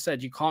 Because as I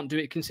said, you can't do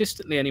it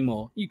consistently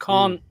anymore. You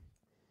can't,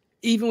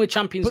 even with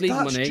Champions League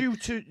money.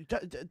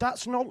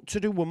 That's not to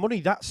do with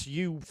money. That's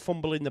you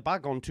fumbling the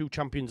bag on 2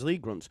 Champions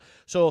League runs.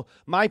 So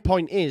my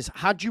point is,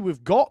 had you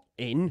have got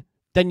in,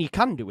 then you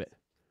can do it.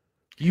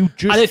 Your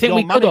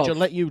manager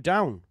let you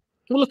down.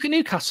 Well, look at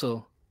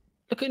Newcastle.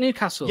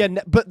 Yeah,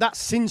 but that's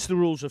since the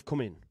rules have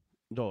come in,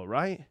 though,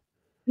 right?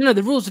 No,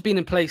 the rules have been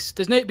in place.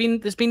 There's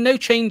been no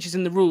changes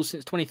in the rules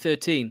since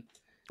 2013.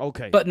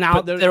 Okay, but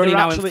now they're only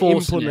now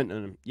enforcing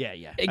implementing them. Yeah.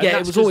 Yeah,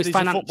 it was always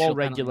financial. A football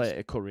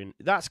regulator coming.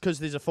 That's because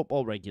there's a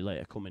football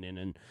regulator coming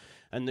in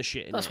and the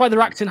shit. That's why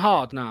they're acting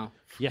hard now.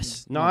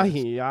 Yes, no, I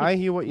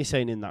hear what you're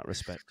saying in that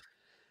respect.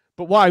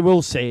 But what I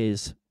will say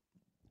is,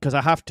 because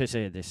I have to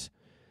say this,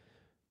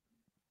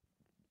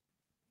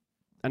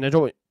 and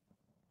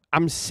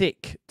I'm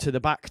sick to the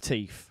back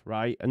teeth,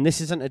 right? And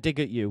this isn't a dig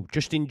at you,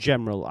 just in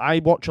general. I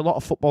watch a lot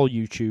of football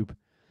YouTube.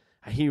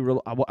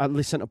 I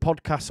listen to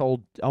podcasts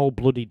all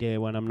bloody day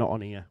when I'm not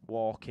on here,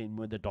 walking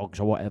with the dogs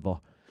or whatever.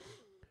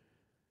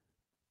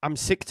 I'm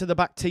sick to the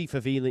back teeth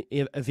of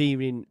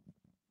hearing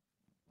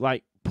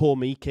like, poor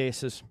me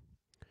cases.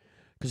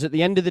 Because at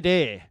the end of the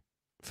day,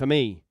 for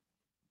me,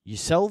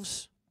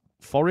 yourselves,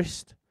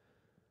 Forest,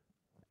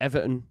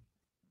 Everton,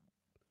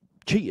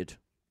 cheated.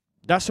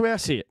 That's the way I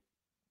see it.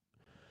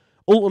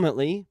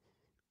 Ultimately,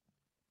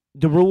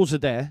 the rules are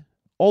there.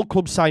 All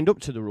clubs signed up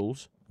to the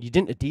rules. You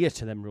didn't adhere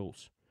to them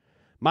rules.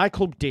 My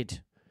club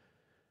did.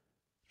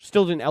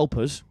 Still didn't help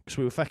us because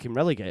we were fucking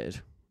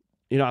relegated.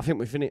 I think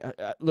we finished...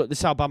 look, this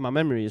is how bad my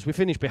memory is. We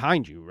finished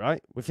behind you,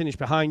 right? We finished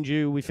behind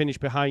you. We finished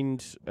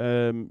behind...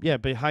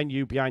 behind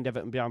you, behind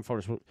Everton, behind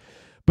Forest.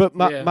 But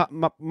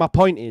my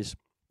point is,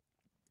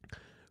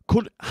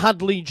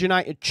 had Leeds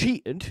United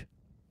cheated,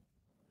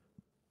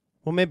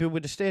 well, maybe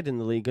we'd have stayed in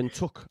the league and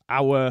took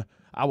our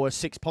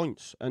 6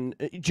 points. And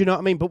do you know what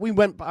I mean? But we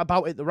went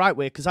about it the right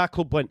way because our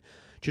club went,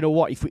 do you know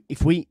what?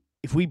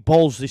 If we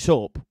balls this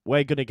up,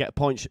 we're going to get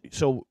points.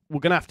 So we're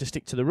going to have to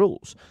stick to the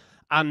rules.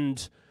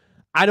 And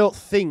I don't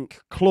think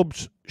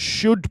clubs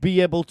should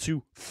be able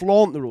to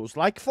flaunt the rules.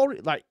 Like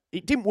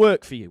it didn't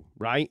work for you,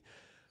 right?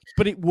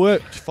 But it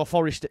worked for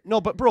Forest.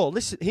 No, but bro,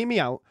 listen, hear me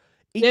out.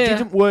 It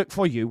didn't work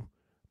for you,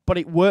 but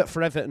it worked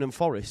for Everton and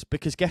Forest.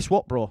 Because guess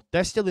what, bro?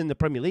 They're still in the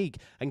Premier League.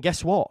 And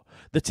guess what?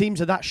 The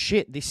teams are that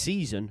shit this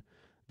season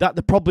that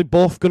they're probably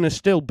both going to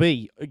still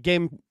be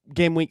game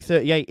week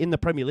 38 in the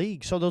Premier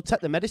League. So they'll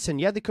take the medicine.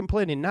 Yeah, they're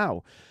complaining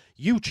now.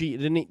 You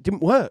cheated and it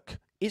didn't work.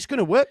 It's going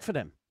to work for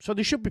them. So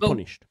they should be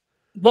punished.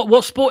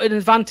 What sporting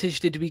advantage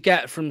did we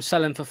get from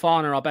selling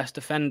Fofana, our best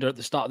defender, at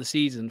the start of the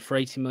season for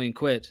 80 million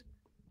quid?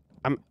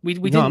 I'm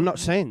not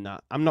saying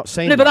that. I'm not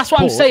saying no, that. But that's what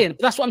I'm saying.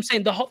 That's what I'm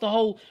saying. The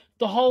whole.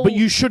 But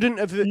you shouldn't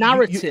have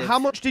narrative. How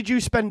much did you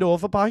spend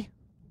over by?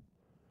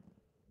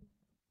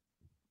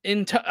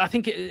 I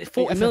think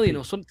 40 million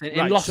or something.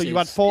 Right, in losses, so you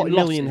had 40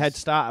 million head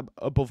start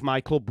above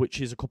my club,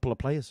 which is a couple of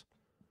players.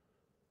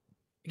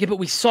 Yeah, but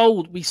we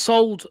sold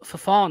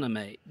Fofana,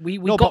 mate. We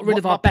got rid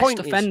of our best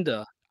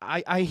defender.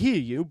 I hear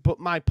you, but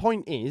my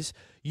point is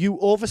you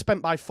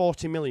overspent by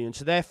 40 million,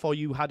 so therefore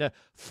you had a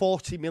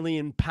 40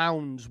 million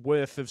pounds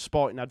worth of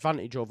sporting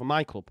advantage over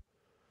my club.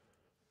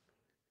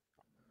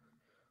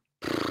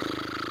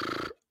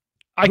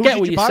 I get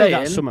what you're saying.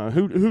 That summer?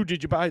 Who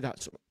did you buy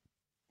that summer?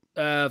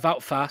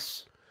 Wout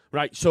Fass.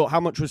 Right, so how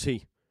much was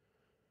he?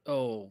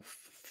 12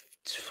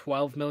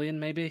 million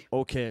maybe.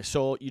 Okay,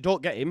 so you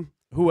don't get him.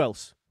 Who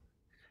else?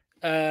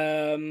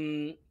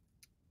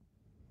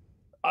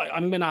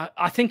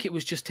 I think it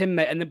was just him,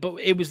 mate. But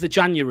it was the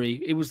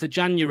January. It was the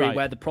January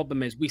where the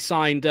problem is. We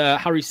signed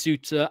Harry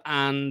Suter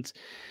and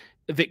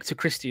Victor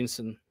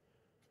Christiansen,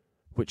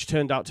 which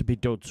turned out to be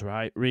duds,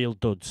 right? Real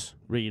duds,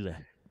 really.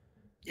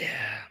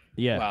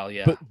 Yeah. Well,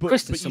 yeah. But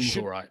Christensen was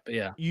all right. But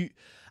yeah.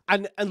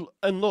 And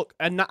look,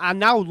 and I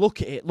now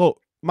look at it.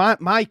 Look,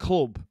 my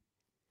club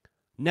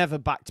never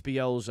backed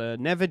Bielsa,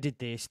 never did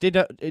this, did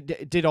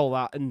all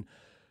that, and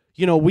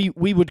you know we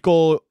would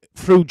go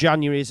through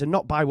Januaries and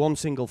not buy one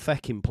single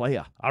fecking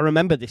player. I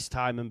remember this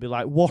time and be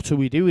like, what are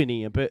we doing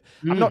here? But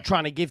I'm not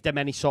trying to give them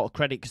any sort of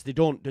credit because they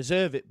don't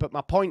deserve it. But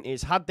my point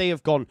is, had they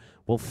have gone,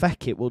 well,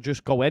 feck it, we'll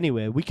just go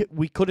anywhere. We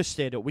could have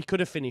stayed up. We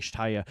could have finished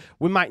higher.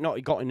 We might not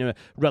have got in a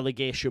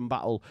relegation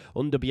battle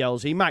under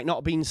Bielsa. He might not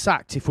have been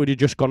sacked if we'd have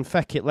just gone,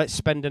 feck it, let's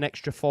spend an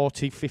extra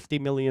 40, 50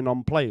 million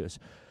on players.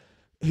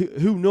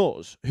 Who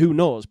knows? Who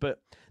knows? But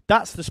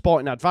that's the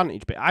sporting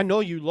advantage. But I know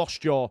you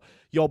lost your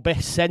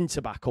best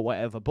centre-back or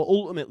whatever, but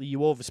ultimately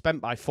you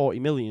overspent by 40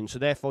 million, so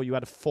therefore you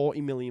had a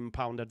 £40 million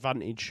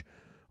advantage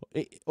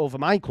over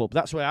my club.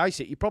 That's where I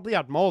see it. You probably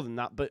had more than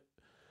that, but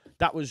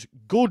that was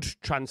good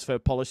transfer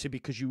policy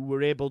because you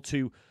were able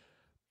to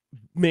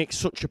make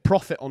such a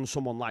profit on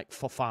someone like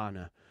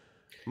Fofana.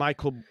 My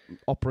club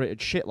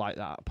operated shit like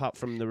that, apart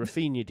from the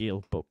Rafinha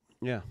deal, but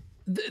yeah.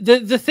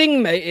 The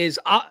thing, mate, is,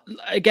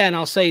 again,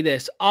 I'll say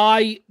this.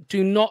 I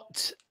do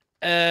not...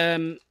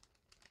 I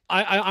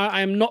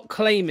am not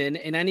claiming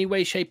in any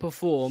way, shape, or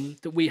form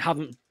that we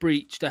haven't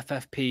breached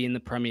FFP in the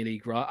Premier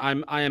League,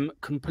 right? I am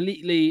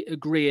completely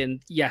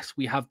agreeing. Yes,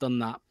 we have done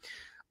that.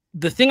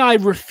 The thing I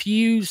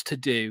refuse to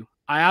do,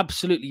 I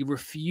absolutely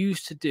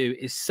refuse to do,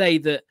 is say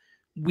that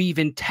we've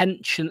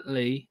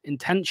intentionally,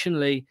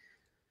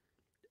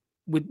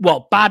 with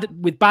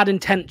bad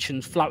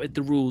intentions, flouted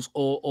the rules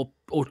or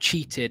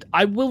cheated.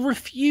 I will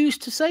refuse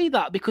to say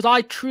that because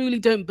I truly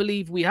don't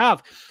believe we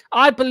have.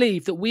 I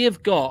believe that we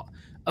have got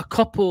a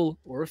couple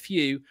or a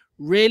few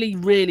really,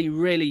 really,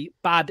 really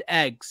bad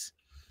eggs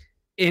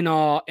in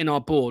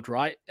our board,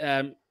 right?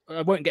 I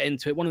won't get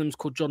into it. One of them is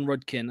called John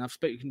Rudkin. I've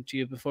spoken to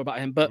you before about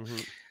him, but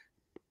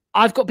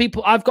I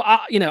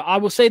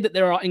will say that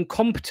there are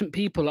incompetent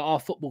people at our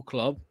football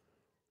club,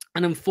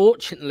 and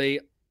unfortunately,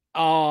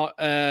 we are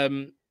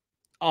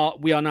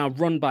now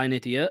run by an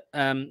idiot.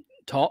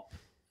 Top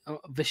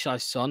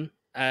Vishai's son.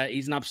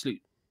 He's an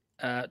absolute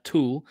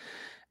tool.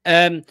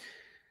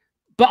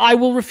 But I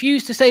will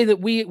refuse to say that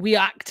we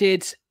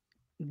acted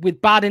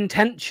with bad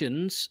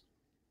intentions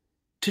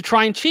to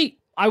try and cheat.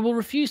 I will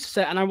refuse to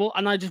say it,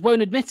 and I just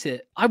won't admit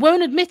it. I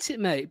won't admit it,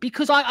 mate,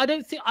 because I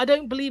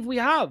don't believe we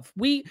have.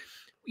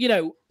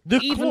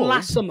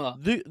 Last summer,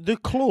 the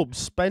club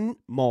spent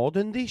more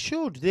than they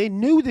should. They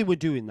knew they were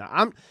doing that.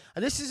 And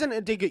this isn't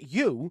a dig at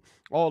you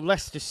or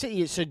Leicester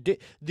City. It's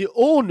the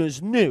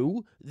owners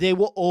knew they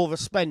were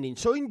overspending.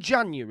 So in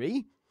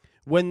January,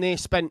 when they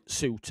spent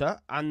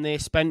Suter and they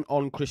spent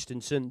on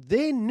Christensen,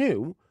 they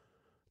knew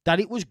that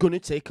it was going to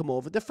take them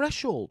over the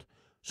threshold.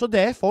 So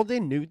therefore, they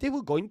knew they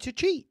were going to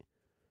cheat.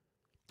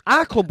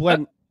 Our club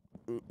went,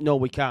 no,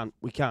 we can't.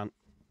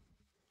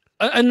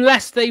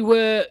 Unless they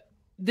were...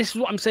 This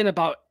is what I'm saying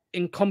about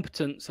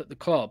incompetence at the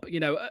club.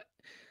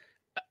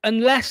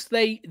 Unless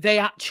they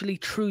actually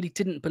truly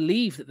didn't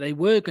believe that they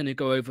were going to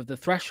go over the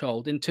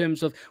threshold in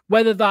terms of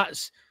whether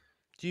that's...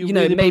 Do you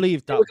really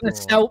believe that? We're going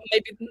to sell,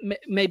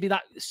 maybe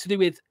that's to do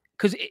with...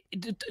 Because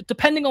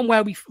depending on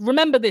where we...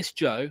 Remember this,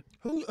 Joe.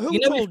 Who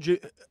told you?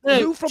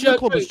 Who from the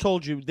club has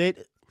told you?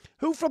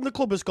 Who from the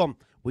club has gone,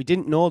 we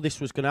didn't know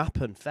this was going to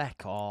happen?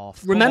 Feck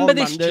off. Remember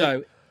this,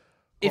 Joe.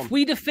 If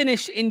we'd have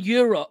finished in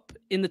Europe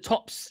in the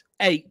top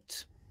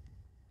 8,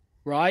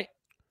 right,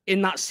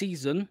 in that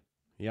season,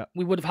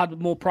 we would have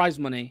had more prize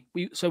money.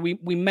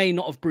 We may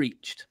not have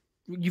breached.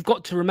 You've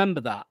got to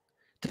remember that.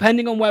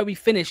 Depending on where we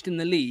finished in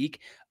the league,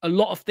 a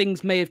lot of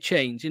things may have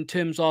changed in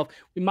terms of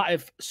we might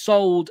have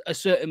sold a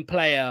certain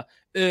player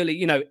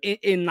early,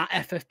 in that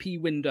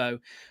FFP window.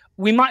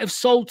 We might have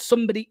sold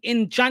somebody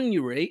in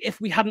January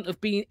if we hadn't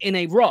have been in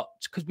a rut,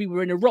 because we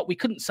were in a rut. We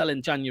couldn't sell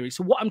in January.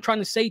 So what I'm trying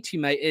to say to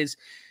you, mate, is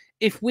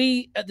if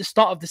we, at the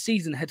start of the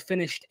season, had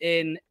finished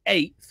in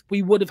 8th,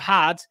 we would have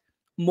had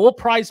more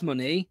prize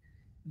money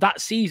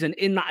that season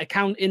in that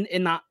account,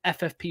 in that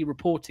FFP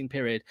reporting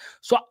period.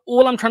 So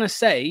all I'm trying to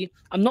say,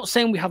 I'm not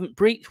saying we haven't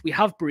breached, we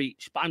have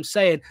breached, but I'm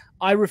saying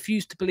I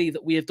refuse to believe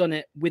that we have done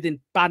it within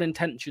bad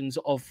intentions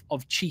of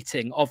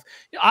cheating.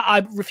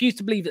 I refuse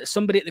to believe that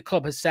somebody at the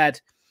club has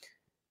said,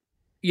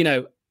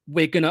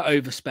 we're going to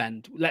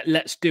overspend.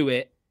 Let's do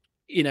it,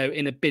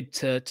 in a bid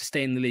to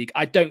stay in the league.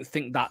 I don't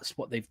think that's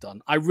what they've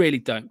done. I really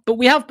don't. But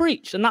we have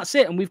breached, and that's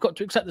it. And we've got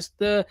to accept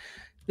the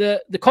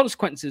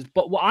consequences.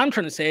 But what I'm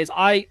trying to say is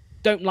I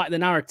don't like the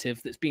narrative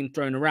that's being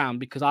thrown around,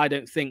 because I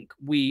don't think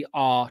we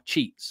are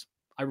cheats.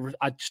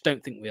 I just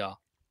don't think we are.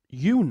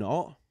 You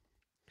not.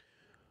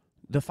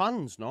 The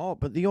fans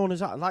not, but the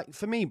owners are. Like,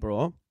 for me,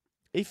 bro,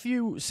 if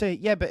you say,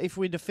 yeah, but if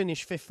we'd have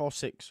finished 5th or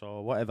 6th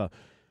or whatever,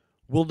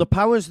 well, the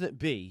powers that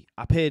be,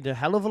 I paid a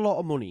hell of a lot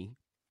of money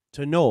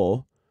to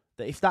know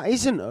that if that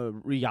isn't a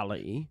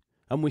reality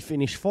and we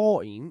finish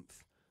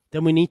 14th,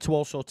 then we need to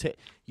also take...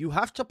 You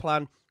have to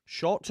plan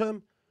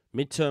short-term,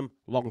 mid-term,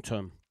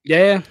 long-term.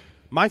 Yeah.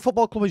 My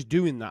football club is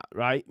doing that,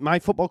 right? My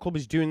football club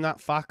is doing that.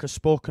 FAC has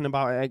spoken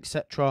about it,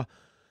 etc.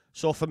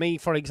 So for me,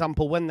 for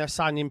example, when they're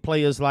signing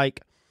players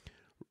like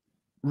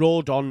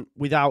Rodon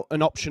without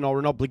an option or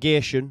an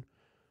obligation,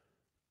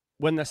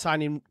 when they're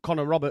signing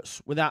Connor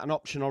Roberts without an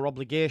option or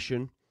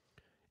obligation,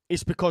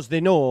 it's because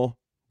they know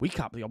we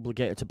can't be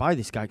obligated to buy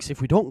this guy, because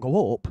if we don't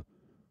go up...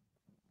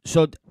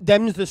 So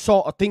them's the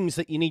sort of things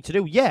that you need to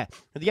do. Yeah,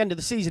 at the end of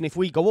the season, if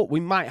we go up, we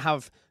might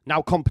have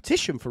now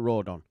competition for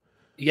Rodon.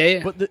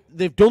 Yeah. But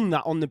they've done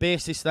that on the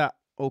basis that,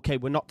 okay,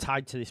 we're not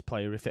tied to this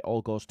player if it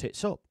all goes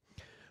tits up.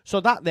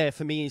 So that there,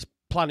 for me, is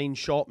planning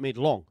short, mid,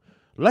 long.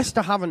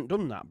 Leicester haven't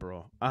done that,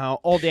 bro.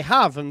 Or they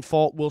have and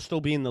thought we'll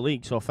still be in the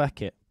league, so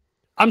feck it.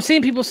 I'm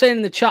seeing people saying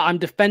in the chat, I'm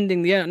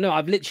defending the owner. No,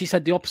 I've literally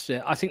said the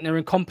opposite. I think they're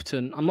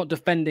incompetent. I'm not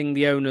defending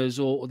the owners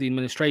or the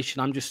administration.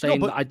 I'm just saying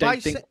that I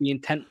don't think the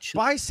intention...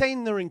 By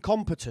saying they're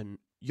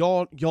incompetent,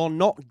 you're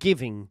not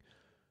giving,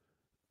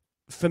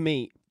 for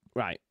me,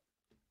 right,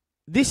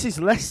 this is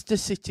Leicester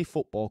City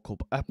Football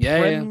Club, a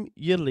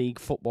Premier League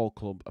football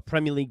club, a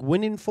Premier League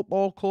winning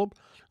football club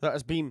that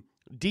has been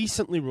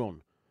decently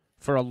run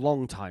for a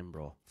long time,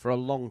 bro, for a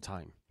long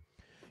time.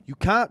 You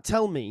can't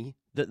tell me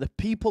that the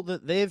people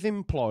that they've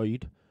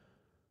employed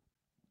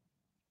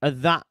are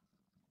that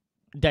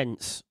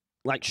dense.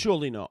 Like,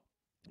 surely not.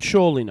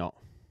 Surely not.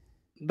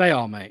 They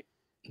are, mate.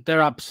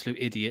 They're absolute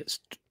idiots.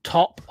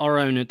 Top, our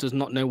owner, does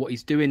not know what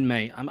he's doing,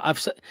 mate.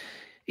 I've said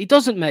he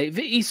doesn't, mate.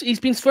 He's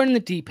been thrown in the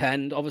deep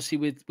end, obviously,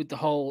 with the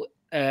whole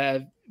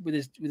with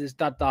his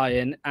dad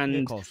dying,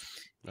 and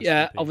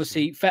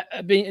obviously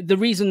the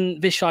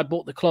reason Vishai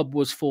bought the club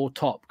was for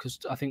Top, because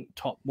I think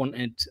Top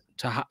wanted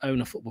to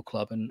own a football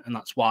club, and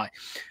that's why.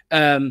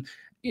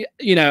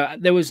 You know,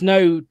 there was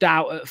no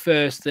doubt at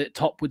first that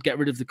Top would get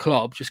rid of the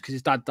club just because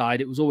his dad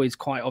died. It was always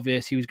quite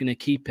obvious he was going to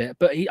keep it.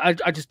 But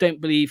I just don't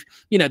believe,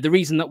 you know, the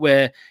reason that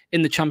we're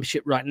in the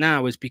Championship right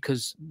now is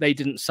because they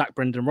didn't sack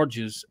Brendan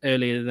Rodgers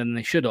earlier than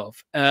they should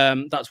have.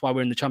 That's why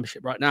we're in the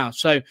Championship right now.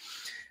 So,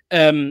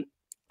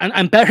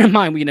 and bear in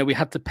mind, you know, we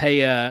had to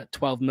pay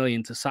 12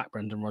 million to sack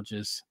Brendan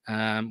Rodgers,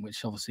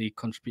 which obviously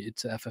contributed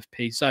to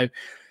FFP. So,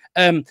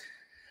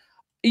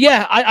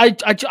 yeah,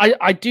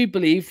 I do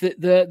believe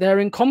that they're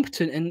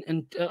incompetent,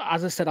 and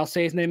as I said, I'll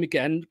say his name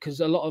again because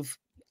a lot of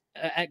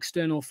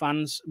external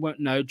fans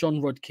won't know.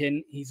 John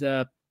Rudkin, he's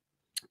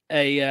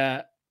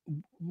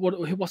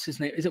what's his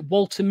name? Is it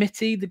Walter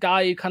Mitty, the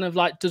guy who kind of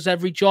like does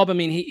every job? I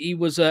mean, he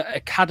was an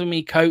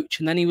academy coach,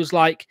 and then he was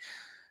like,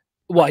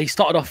 he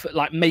started off at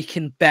like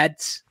making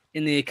beds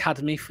in the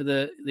academy for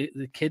the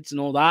kids and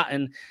all that,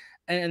 and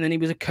then he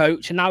was a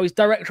coach, and now he's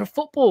director of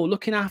football,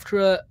 looking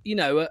after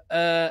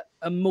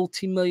a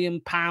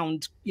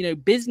multi-million-pound, you know,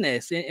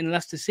 business in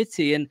Leicester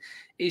City, and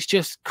it's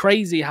just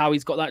crazy how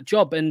he's got that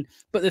job.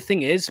 But the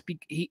thing is,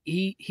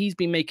 he's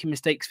been making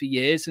mistakes for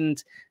years,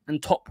 and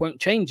Top won't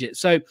change it.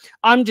 So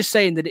I'm just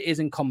saying that it is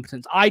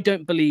incompetence. I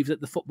don't believe that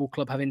the football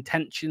club have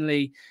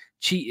intentionally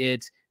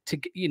cheated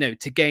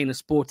to gain a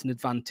sporting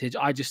advantage.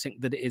 I just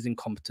think that it is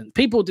incompetent.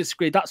 People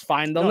disagree. That's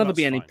fine. There'll never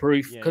be any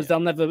proof because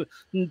they'll never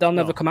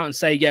come out and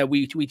say, yeah,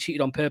 we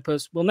cheated on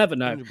purpose. We'll never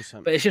know.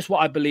 100%. But it's just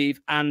what I believe,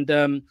 and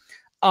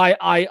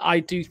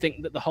I do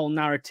think that the whole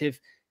narrative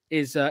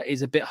is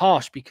a bit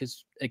harsh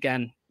because,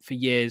 again, for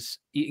years,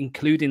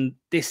 including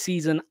this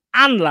season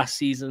and last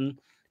season,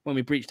 when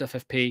we breached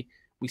FFP,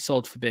 we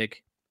sold for big,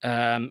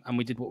 and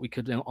we did what we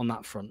could on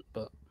that front.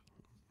 But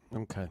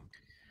okay.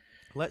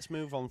 Let's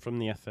move on from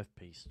the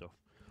FFP stuff.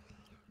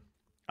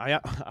 I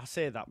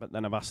say that, but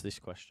then I've asked this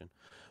question.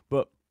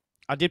 But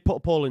I did put a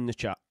poll in the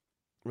chat.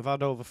 We've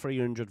had over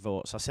 300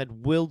 votes. I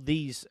said, will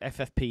these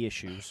FFP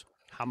issues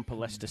hamper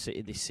Leicester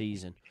City this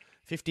season?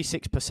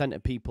 56%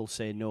 of people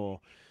say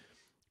no.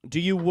 Do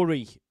you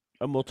worry,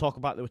 and we'll talk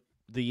about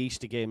the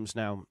Easter games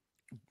now,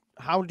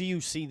 how do you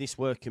see this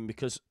working?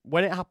 Because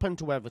when it happened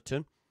to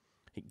Everton,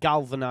 it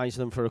galvanised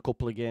them for a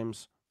couple of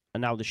games, and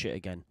now they're shit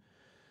again.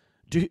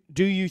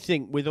 Do you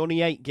think, with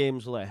only 8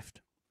 games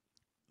left,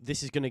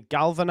 this is going to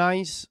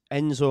galvanise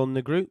Enzo and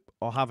the group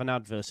or have an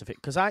adverse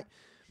effect? Because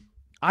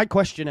I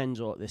question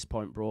Enzo at this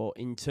point, bro,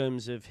 in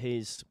terms of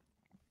his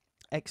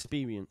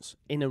experience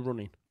in a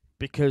running.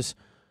 Because,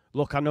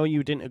 look, I know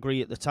you didn't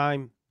agree at the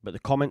time, but the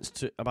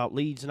comments about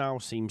Leeds now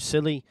seem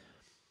silly.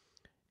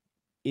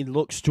 I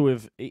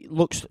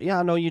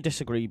know you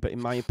disagree, but in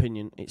my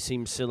opinion, it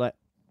seems silly.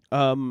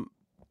 And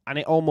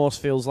it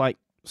almost feels like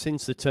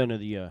since the turn of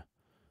the year,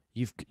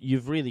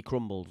 You've really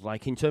crumbled.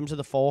 Like, in terms of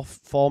the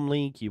form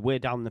league, you're way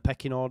down the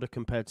pecking order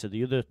compared to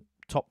the other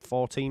top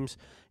 4 teams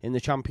in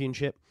the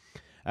Championship.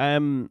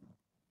 So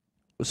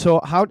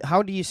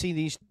how do you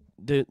see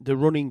the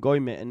running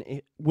going, mate?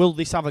 And will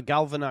this have a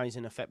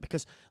galvanising effect?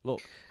 Because,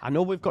 look, I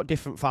know we've got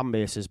different fan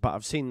bases, but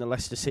I've seen the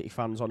Leicester City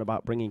fans on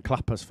about bringing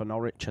clappers for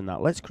Norwich and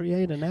that. Let's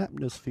create an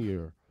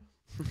atmosphere.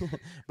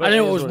 But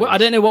I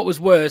don't know what was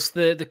worse,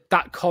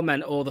 that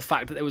comment or the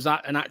fact that there was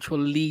an actual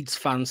Leeds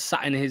fan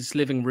sat in his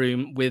living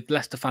room with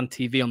Leicester fan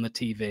TV on the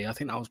TV. I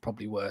think that was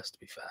probably worse, to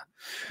be fair.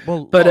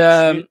 Well,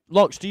 but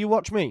Locks, do you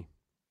watch me?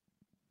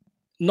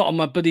 Not on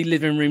my buddy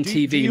living room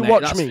TV, do you mate,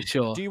 watch that's me? for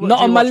sure. Do you Not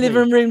on my watch me?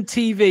 living room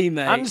TV,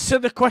 mate. Answer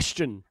the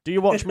question. Do you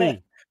watch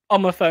me?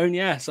 On my phone,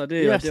 yes, I do.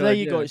 Yes, I do, there I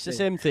you do, go. I It's the do.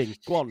 same thing.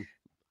 Go on.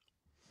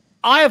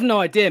 I have no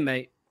idea,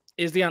 mate,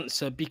 is the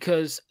answer,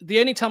 because the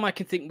only time I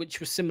can think which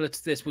was similar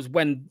to this was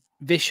when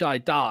Vishai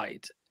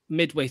died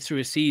midway through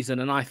a season,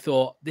 and I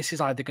thought this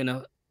is either going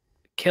to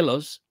kill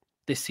us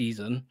this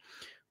season,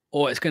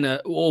 or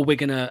we're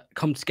gonna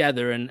come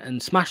together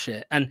and smash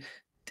it. And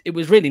it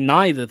was really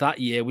neither that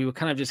year. We were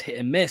kind of just hit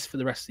and miss for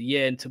the rest of the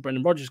year until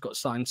Brendan Rodgers got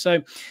signed.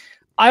 So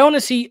I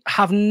honestly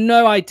have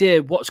no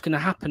idea what's going to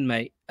happen,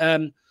 mate.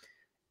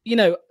 You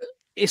know,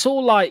 it's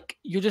all like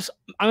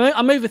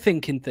I'm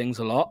overthinking things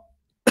a lot.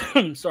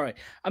 Sorry,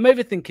 I'm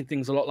overthinking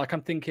things a lot. Like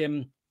I'm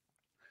thinking,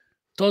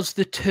 does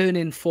the turn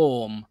in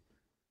form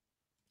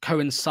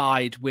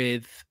coincide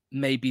with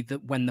maybe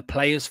when the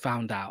players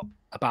found out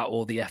about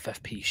all the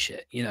FFP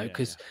shit? You know,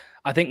 because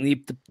I think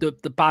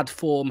the bad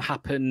form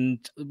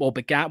happened or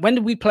began. When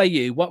did we play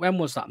you? When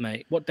was that,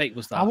 mate? What date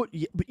was that?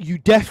 But you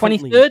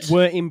definitely 23rd?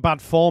 were in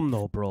bad form,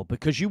 though, bro,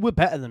 because you were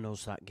better than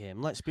us that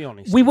game. Let's be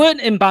honest. We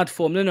weren't in bad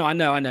form. No, I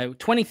know.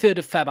 23rd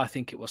of Feb, I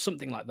think it was,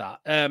 something like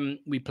that.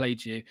 We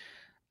played you.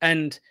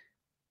 And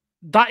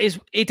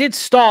it did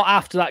start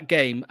after that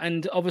game.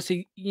 And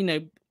obviously, you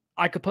know,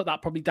 I could put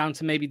that probably down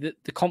to maybe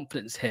the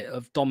confidence hit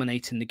of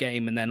dominating the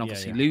game and then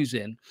obviously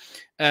losing.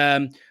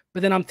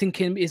 But then I'm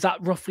thinking, is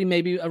that roughly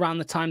maybe around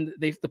the time that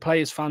the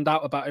players found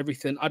out about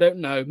everything? I don't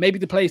know. Maybe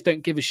the players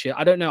don't give a shit.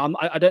 I don't know.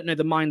 I don't know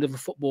the mind of a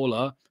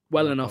footballer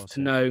well enough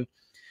to know.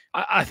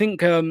 I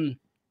think I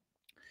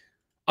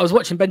was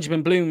watching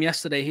Benjamin Bloom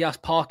yesterday. He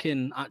asked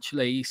Parkin,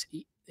 actually,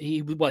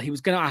 he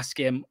was going to ask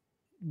him,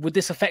 would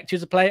this affect you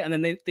as a player? And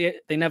then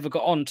they never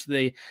got on to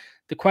the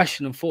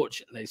question,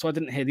 unfortunately. So I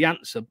didn't hear the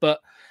answer. But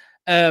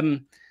I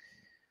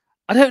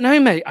don't know,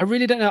 mate. I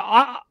really don't know.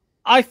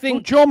 I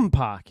think John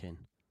Parkin.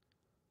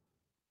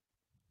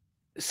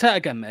 Say it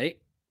again, mate.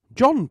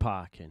 John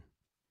Parkin,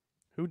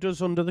 who does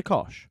Under the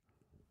Cosh?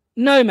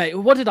 No, mate.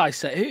 What did I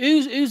say?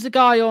 Who's the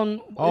guy on?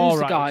 Who's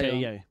the guy on?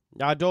 Yeah.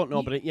 I don't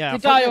know, but the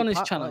guy on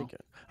his channel.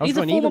 He's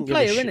a former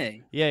player, isn't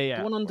he? Yeah.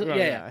 The one under,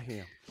 yeah.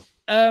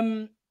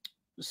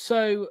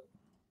 So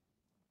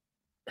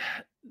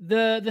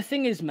the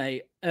thing is,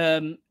 mate,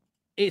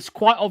 it's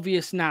quite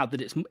obvious now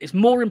that it's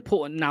more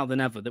important now than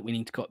ever that we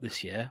need to go up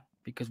this year,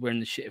 because we're in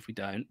the shit if we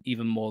don't,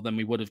 even more than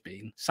we would have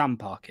been. Sam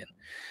Parkin.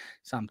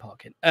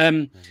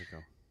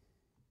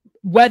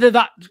 Whether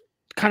that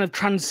kind of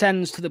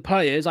transcends to the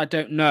players, I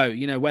don't know.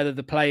 You know, whether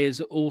the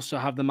players also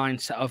have the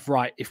mindset of,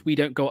 right, if we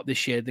don't go up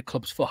this year, the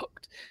club's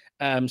fucked.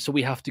 So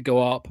we have to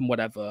go up and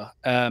whatever.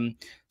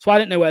 So I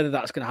don't know whether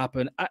that's going to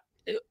happen.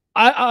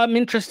 I'm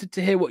interested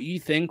to hear what you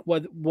think,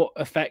 what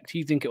effect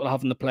you think it will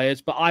have on the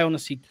players. But I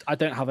honestly, I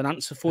don't have an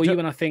answer for you.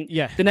 And I think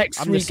the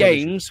next three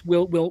games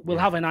we'll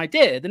have an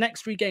idea. The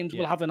next three games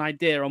we'll have an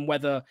idea on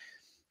whether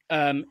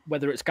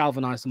it's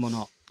galvanized them or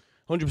not.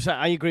 100%.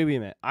 I agree with you,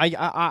 mate.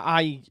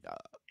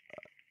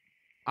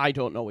 I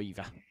don't know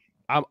either.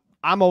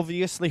 I'm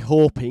obviously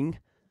hoping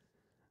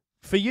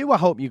for you. I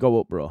hope you go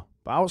up, bro.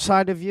 But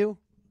outside of you,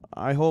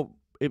 I hope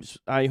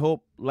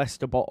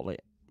Leicester bottle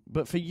it.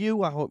 But for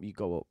you, I hope you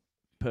go up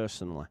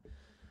personally.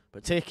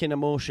 But taking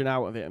emotion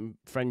out of it and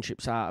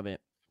friendships out of it,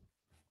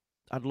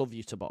 I'd love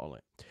you to bottle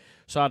it.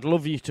 So I'd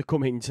love you to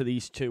come into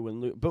these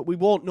two but we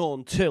won't know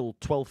until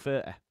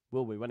 12:30,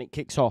 will we? When it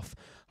kicks off.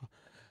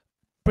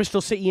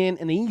 Bristol City ain't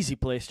an easy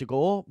place to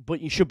go,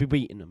 but you should be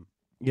beating them.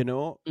 You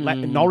know,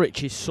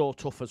 Norwich is so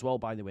tough as well,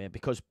 by the way,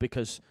 because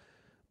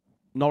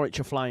Norwich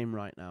are flying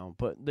right now.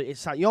 But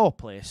it's at your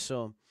place,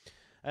 so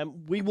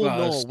we will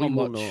know. We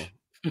will know.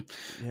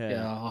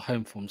 Yeah, our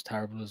home form's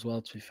terrible as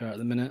well, to be fair, at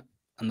the minute,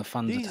 and the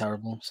fans are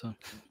terrible. So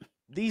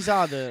these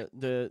are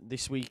the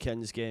this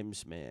weekend's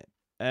games, mate.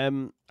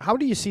 How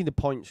do you see the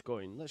points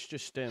going? Let's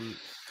just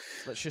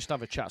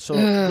have a chat. So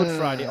Good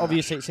Friday,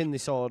 obviously it's in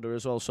this order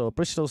as well. So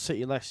Bristol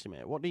City, Leicester,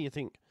 mate. What do you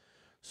think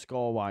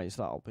score wise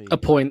that'll be? A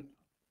point.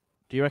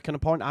 Do you reckon a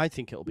point? I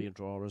think it'll be a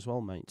draw as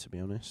well, mate. To be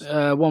honest,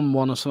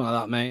 1-1 or something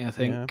like that, mate. I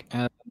think.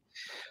 Yeah.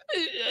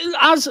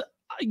 As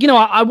you know,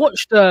 I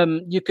watched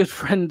your good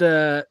friend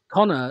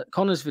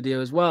Connor's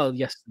video as well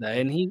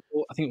yesterday, and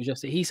I think it was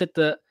yesterday. He said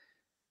that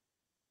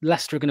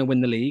Leicester are going to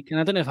win the league, and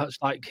I don't know if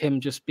that's like him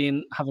just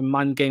having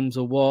mind games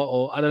or what,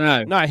 or I don't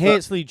know. No, he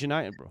hates Leeds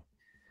United, bro.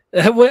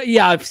 Well,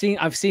 yeah, I've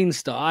seen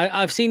stuff.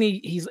 I've seen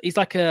he's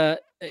like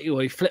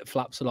he flip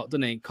flaps a lot,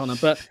 doesn't he, Connor?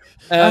 But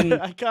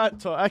I can't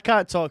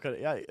talk.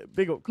 Yeah,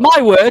 big up. Connor.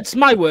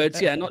 My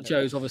words. Yeah, not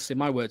Joe's. Obviously,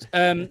 my words.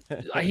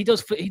 He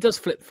does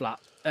flip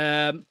flap.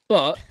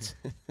 But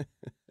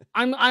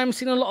I'm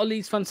seeing a lot of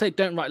Leeds fans say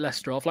don't write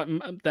Leicester off. Like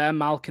there,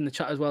 Malk in the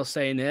chat as well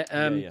saying it.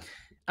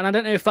 And I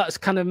don't know if that's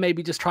kind of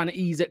maybe just trying to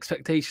ease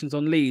expectations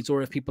on Leeds,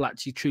 or if people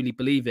actually truly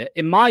believe it.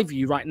 In my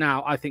view, right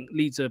now, I think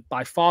Leeds are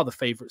by far the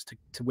favourites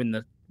to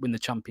win win the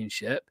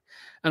championship,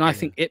 and I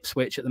think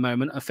Ipswich at the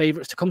moment are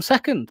favourites to come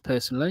second,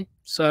 personally.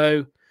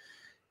 So,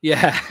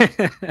 yeah.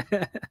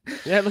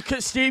 Yeah, look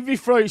at Stevie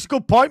Fro. It's a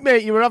good point,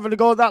 mate. You were having a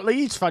go at that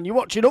Leeds fan. You're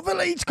watching other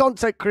Leeds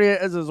content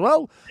creators as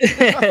well.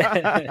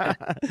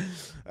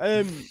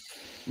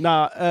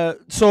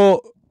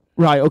 So,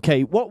 right,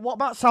 okay. What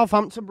about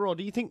Southampton, bro?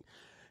 Do you think...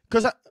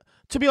 Because,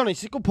 to be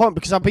honest, it's a good point,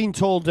 because I've been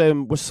told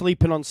we're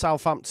sleeping on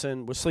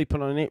Southampton, we're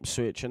sleeping on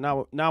Ipswich, and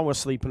now we're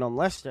sleeping on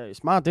Leicester.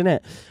 It's mad, isn't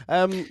it?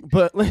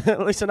 But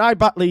listen, I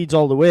back Leeds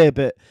all the way,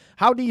 but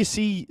how do you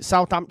see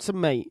Southampton,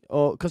 mate?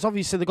 Because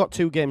obviously they've got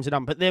 2 games in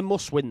hand, but they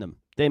must win them.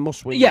 They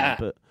must win them.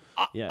 But,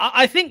 yeah.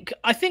 I think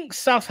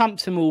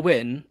Southampton will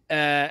win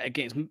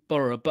against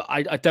Borough, but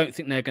I don't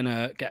think they're going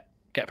to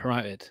get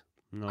promoted.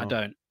 No. I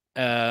don't.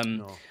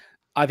 No.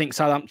 I think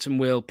Southampton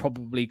will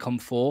probably come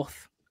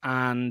fourth,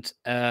 and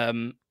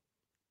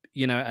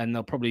you know, and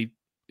they'll probably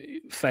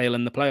fail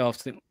in the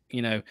playoffs.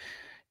 You know,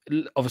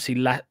 obviously,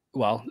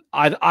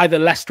 either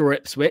Leicester or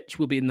Ipswich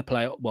will be in the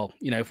playoff. Well,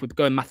 you know, if we're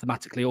going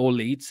mathematically, or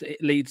Leeds,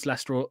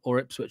 Leicester or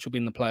Ipswich will be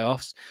in the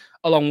playoffs,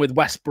 along with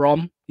West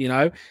Brom. You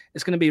know,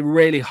 it's going to be a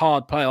really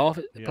hard playoffs.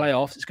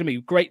 It's going to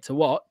be great to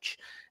watch.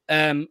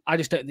 I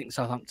just don't think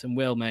Southampton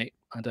will, mate.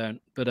 I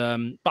don't. But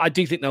I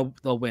do think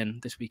they'll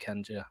win this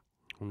weekend. Yeah,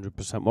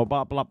 100%. What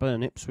about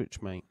Blackburn,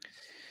 Ipswich, mate?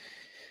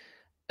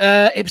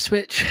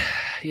 Ipswich,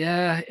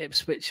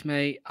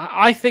 mate.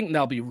 I think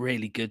they'll be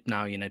really good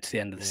now, you know, to the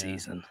end of the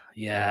season.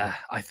 Yeah,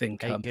 I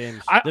think 8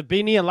 games. They've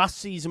been here last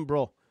season,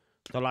 bro.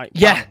 They're like,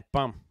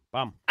 bam,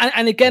 bam.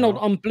 And again,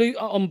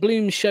 on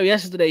Bloom's show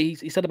yesterday,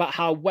 he said about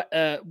how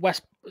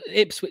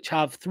Ipswich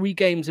have 3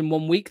 games in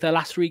 1 week. Their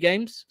last 3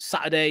 games: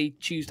 Saturday,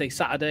 Tuesday,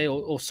 Saturday,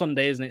 or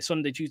Sunday, isn't it?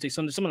 Sunday, Tuesday,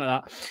 Sunday, something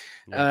like that.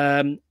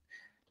 Yeah.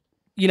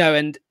 You know,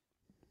 and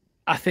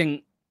I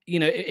think, you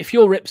know, if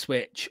you're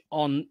Ipswich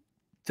on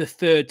the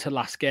 3rd to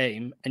last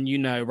game, and you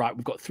know, right,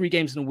 we've got 3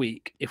 games in a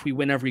week. If we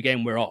win every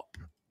game, we're up.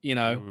 You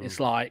know, it's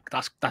like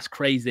that's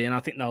crazy, and I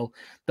think they'll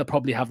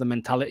probably have the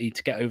mentality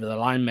to get over the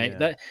line, mate.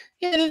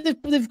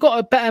 They've got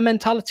a better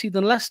mentality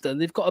than Leicester.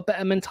 They've got a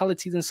better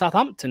mentality than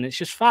Southampton. It's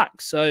just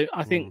facts. So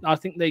I think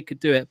they could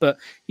do it. But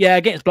yeah,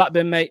 against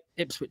Blackburn, mate,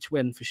 Ipswich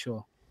win for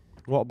sure.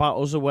 What about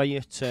us away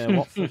at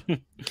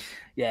Watford?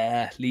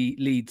 Yeah,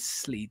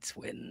 Leeds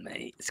win,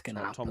 mate. It's gonna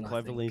happen. Tom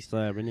Cleverley's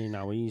there, isn't he?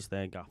 Now he's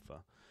their gaffer.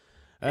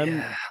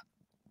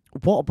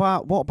 What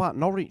about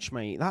Norwich,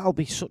 mate? That'll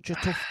be such a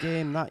tough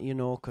game, that, you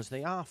know, because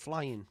they are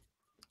flying.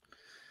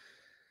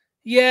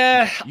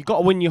 Yeah, you got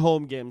to win your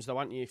home games, though,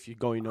 haven't you? If you're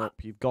going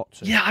up, you've got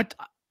to. Yeah,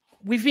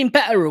 we've been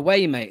better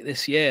away, mate,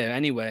 this year.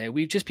 Anyway,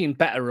 we've just been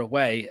better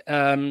away.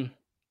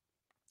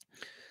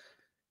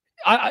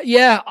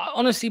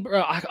 Honestly,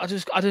 bro, I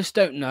just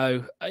don't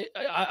know.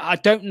 I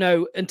don't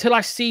know until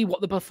I see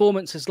what the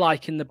performance is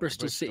like in the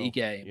Bristol City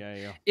game.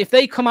 Yeah. If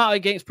they come out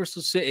against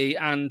Bristol City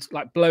and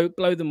like blow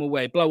them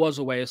away, blow us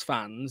away as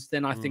fans,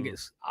 then I think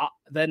it's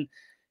then,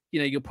 you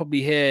know, you'll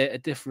probably hear a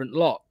different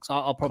lot. So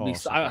I'll probably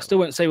I still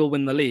won't say we'll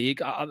win the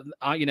league.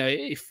 You know,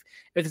 if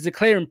there's a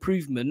clear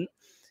improvement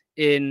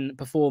in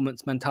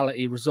performance,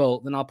 mentality,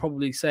 result, then I'll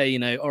probably say, you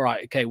know, all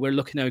right, okay, we're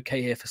looking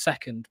okay here for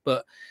second,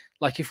 but.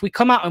 Like, if we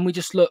come out and we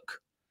just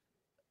look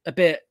a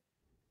bit,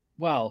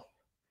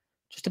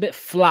 just a bit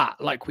flat,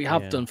 like we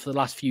have done for the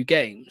last few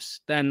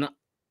games, then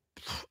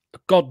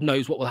God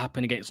knows what will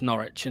happen against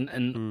Norwich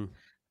and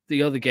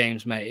the other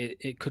games, mate.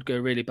 It could go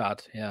really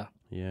bad. Yeah.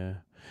 Yeah.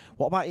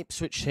 What about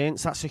Ipswich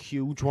Saints? That's a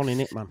huge one,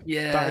 innit, man?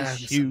 Yeah. That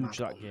is huge,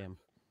 that game.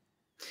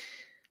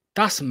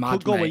 That's mad,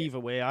 Could go mate. either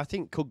way. I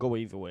think could go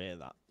either way,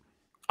 that.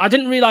 I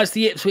didn't realise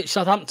the Ipswich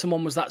Southampton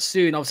one was that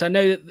soon. Obviously,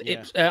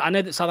 I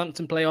know that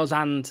Southampton play us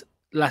and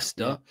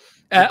Leicester.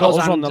 Got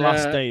us on the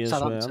last day as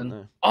well, haven't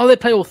they? Oh, they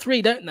play all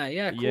 3, don't they?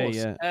 Yeah, of course.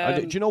 Yeah.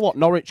 Do you know what?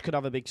 Norwich could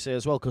have a big say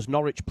as well, because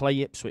Norwich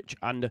play Ipswich,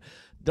 and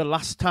the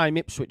last time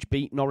Ipswich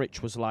beat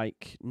Norwich was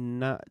like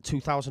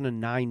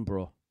 2009,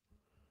 bro.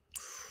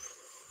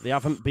 They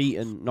haven't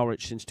beaten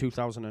Norwich since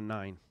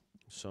 2009,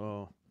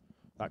 so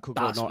that could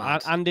go.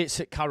 And it's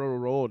at Carrow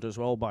Road as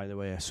well, by the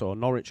way. So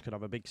Norwich could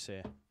have a big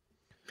say.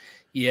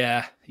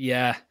 Yeah.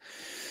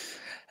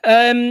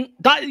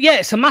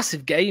 It's a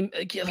massive game.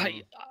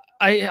 Like,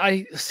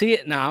 I see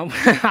it now,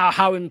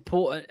 how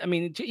important. I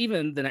mean,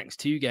 even the next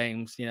 2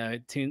 games, you know,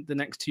 the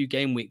next 2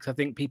 game weeks, I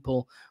think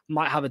people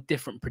might have a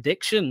different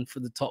prediction for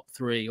the top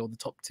 3 or the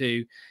top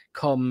 2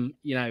 come,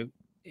 you know,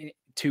 in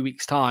 2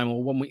 weeks' time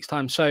or 1 week's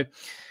time. So,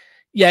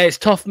 yeah, it's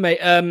tough, mate.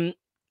 I'd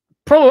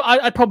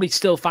probably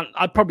still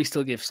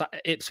give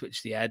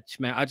Ipswich the edge,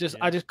 mate. I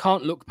just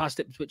can't look past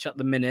Ipswich at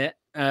the minute.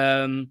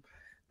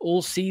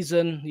 All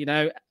season, you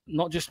know,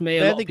 not just me.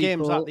 They're the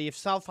games that if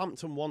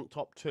Southampton want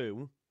top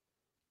 2,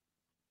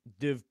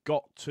 they've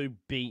got to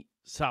beat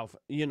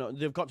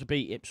they've got to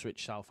beat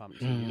Ipswich,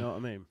 Southampton. You know what I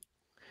mean?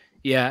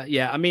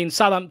 Yeah. I mean,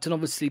 Southampton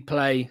obviously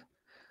play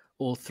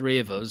all 3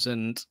 of us,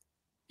 and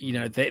you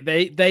know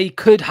they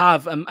could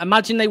have.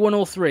 Imagine they won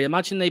all 3.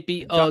 Imagine they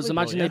beat us.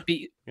 Imagine they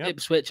beat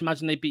Ipswich.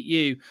 Imagine they beat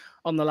you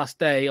on the last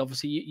day.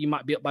 Obviously, you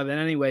might be up by then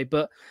anyway.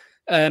 But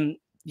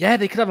Yeah,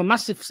 they could have a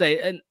massive say,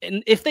 and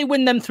if they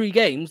win them 3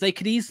 games, they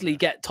could easily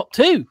get top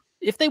 2.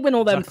 If they win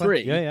all them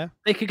 3,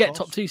 they could get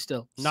top 2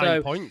 still.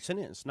 9 points, isn't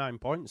it? It's 9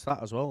 points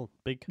that as well.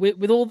 Big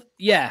with all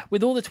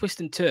the twists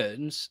and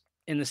turns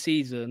in the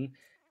season,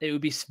 it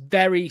would be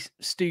very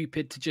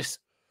stupid to just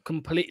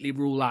completely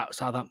rule out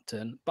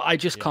Southampton. But I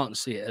just can't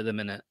see it at the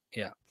minute.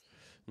 Yeah.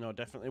 No,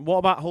 definitely. What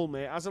about Hull,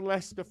 mate? As a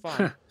Leicester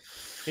fan,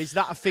 is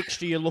that a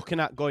fixture you're looking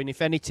at going,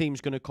 if any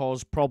team's going to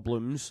cause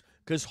problems?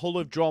 Because Hull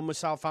have drawn with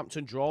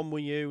Southampton, drawn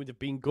with you. They've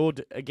been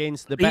good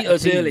against the better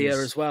teams.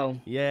 Earlier as well.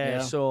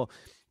 Yeah, so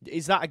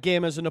is that a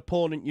game as an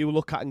opponent you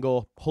look at and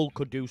go, Hull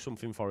could do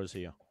something for us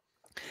here?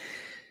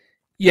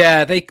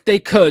 Yeah, they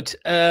could.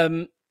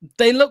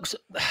 They looked...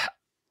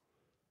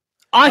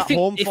 I think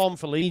home form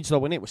for Leeds, though,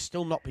 when it was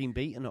still not being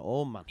beaten at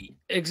home, man.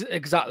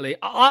 Exactly.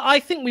 I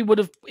think we would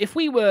have, if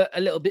we were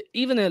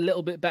even a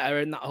little bit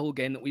better in that whole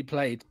game that we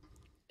played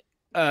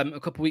a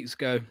couple of weeks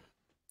ago,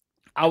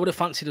 I would have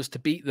fancied us to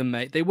beat them,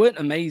 mate. They weren't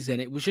amazing.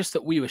 It was just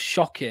that we were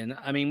shocking.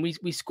 I mean,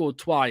 we scored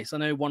twice. I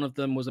know one of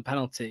them was a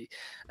penalty,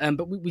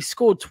 but we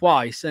scored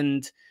twice,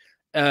 and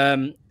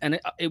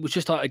it was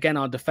just again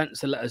our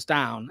defence that let us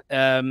down.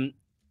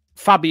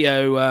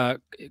 Fabio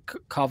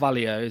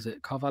Carvalho, is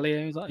it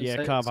Carvalho? Is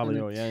that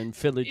Carvalho, and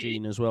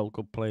Philogene as well,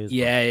 good players.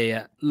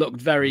 Yeah, looked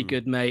very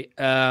good, mate.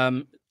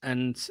 And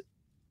so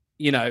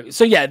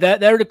yeah,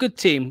 they're a good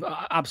team,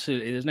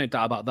 absolutely. There's no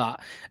doubt about that.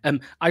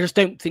 I just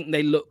don't think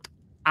they looked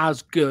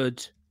as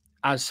good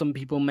as some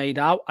people made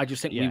out. I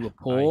just think we were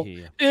poor.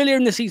 Earlier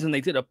in the season,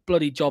 they did a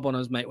bloody job on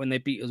us, mate, when they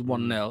beat us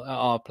 1-0 at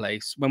our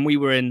place. When we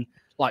were in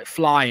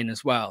flying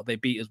as well, they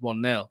beat us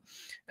 1-0.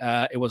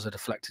 It was a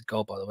deflected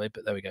goal, by the way,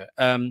 but there we go.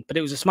 But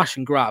it was a smash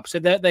and grab, so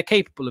they're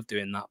capable of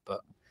doing that.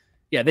 But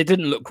yeah, they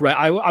didn't look great.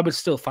 I would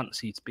still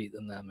fancy to beat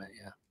them there, mate.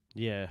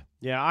 Yeah.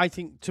 I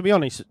think, to be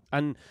honest,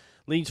 and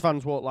Leeds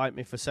fans won't like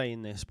me for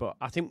saying this, but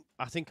I think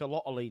a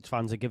lot of Leeds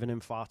fans are giving him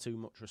far too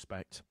much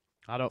respect.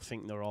 I don't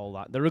think they're all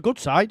that. They're a good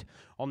side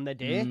on their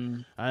day,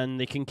 and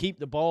they can keep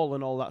the ball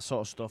and all that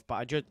sort of stuff.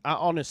 But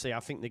honestly, I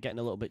think they're getting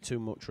a little bit too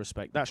much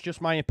respect. That's just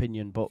my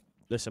opinion. But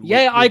listen,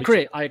 I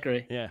agree.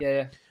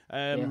 Yeah.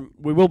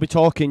 We will be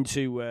talking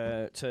to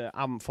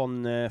Amph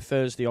on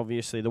Thursday,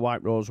 obviously, the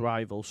White Rose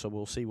rival, so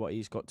we'll see what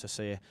he's got to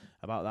say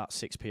about that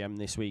 6 p.m.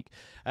 this week.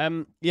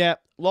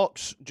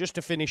 Locks, just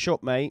to finish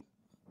up, mate,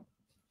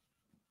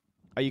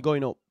 are you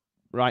going up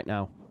right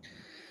now?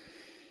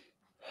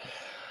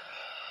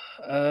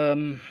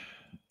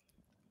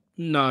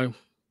 No.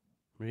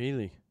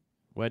 Really?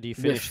 Where do you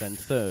finish then?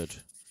 Third?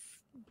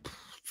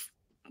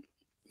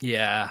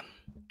 Yeah,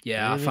 really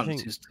I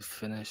fancy us to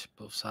finish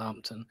above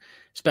Southampton,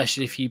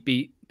 especially if you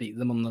beat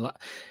them on the.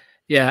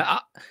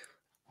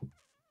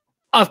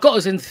 I've got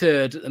us in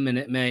third at the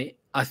minute, mate.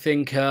 I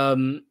think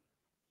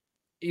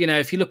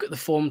if you look at the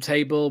form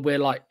table, we're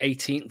like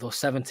 18th or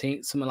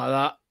 17th, something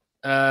like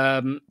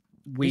that.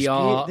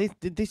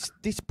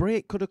 This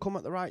break could have come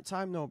at the right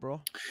time, though,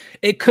 bro.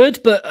 It could,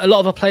 but a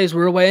lot of our players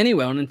were away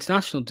anyway on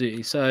international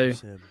duty, so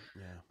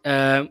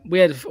we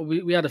had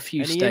a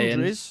few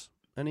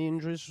Any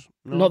injuries?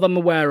 No? Not that I'm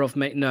aware of,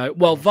 mate. No.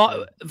 Well,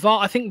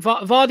 I think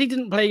Vardy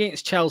didn't play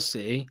against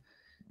Chelsea,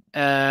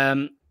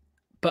 but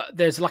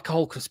there's like a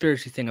whole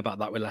conspiracy thing about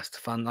that with Leicester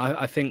fan.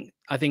 I think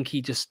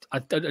he just I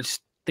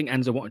just think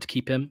Enzo wanted to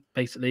keep him.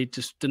 Basically,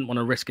 just didn't want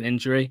to risk an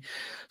injury.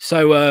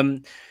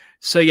 So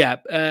yeah,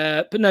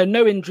 but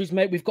no injuries,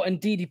 mate. We've got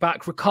Ndidi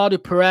back. Ricardo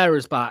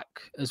Pereira's back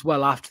as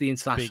well after the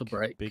international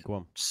break. Big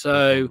one.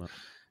 So,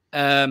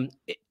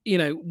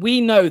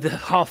 we know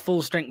that our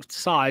full strength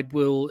side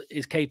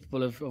is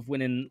capable of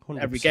winning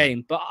 100%. Every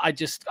game. But I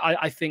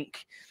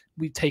think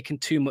we've taken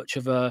too much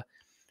of a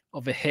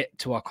hit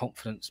to our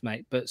confidence,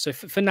 mate. But so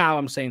for now,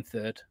 I'm saying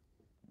third.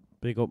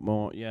 Big up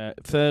more, yeah.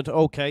 Third,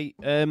 okay.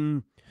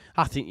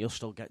 I think you'll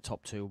still get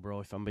top 2, bro.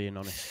 If I'm being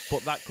honest,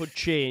 but that could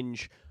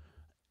change.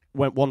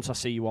 Once I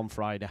see you on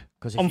Friday,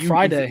 because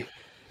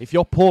if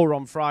you're poor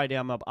on Friday,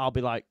 I'll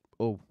be like,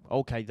 oh,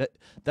 okay.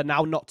 They're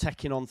now not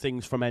taking on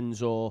things from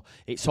Enzo.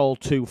 It's all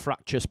too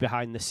fractious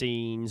behind the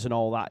scenes and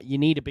all that. You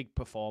need a big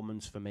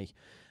performance for me.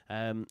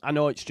 I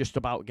know it's just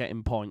about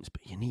getting points,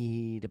 but you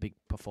need a big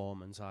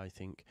performance, I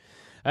think.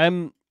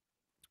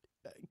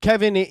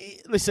 Kevin,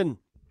 listen,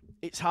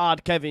 it's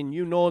hard, Kevin.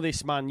 You know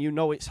this, man. You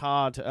know it's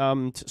hard.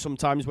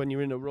 Sometimes when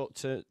you're in a rut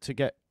to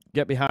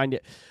get behind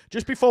it.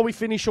 Just before we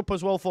finish up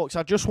as well, folks,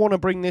 I just want to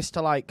bring this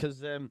to light because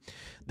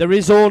there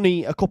is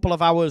only a couple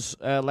of hours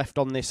left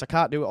on this. I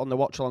can't do it on the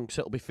watch along because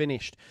it'll be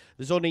finished.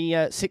 There's only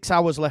 6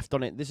 hours left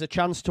on it. There's a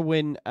chance to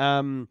win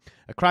a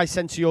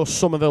Crysencio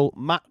Somerville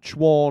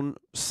match-worn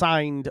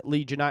signed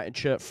Leeds United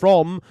shirt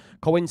from,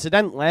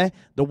 coincidentally,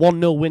 the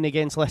 1-0 win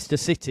against Leicester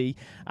City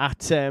at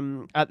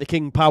the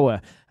King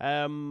Power.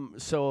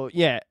 So,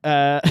 yeah,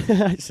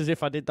 it's as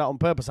if I did that on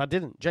purpose. I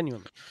didn't,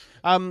 genuinely.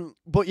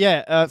 But,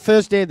 yeah,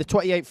 Thursday, the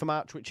 28th of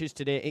March, which is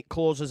today, it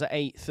closes at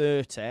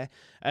 8:30.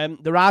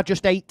 There are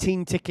just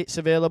 18 tickets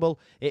available.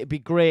 It'd be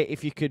great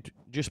if you could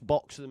just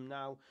box them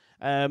now.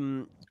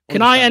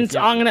 Can I enter?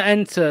 I'm going to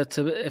enter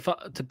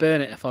to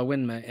burn it if I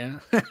win, mate. Yeah.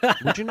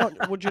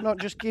 Would you not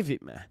just give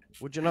it me?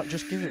 Would you not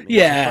just give it me?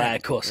 Yeah,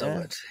 of course I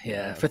would.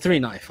 Yeah, for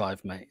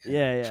 £3.95, mate.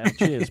 Yeah.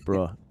 Cheers,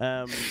 bro.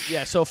 So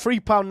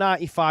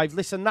 £3.95.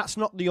 Listen, that's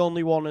not the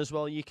only one as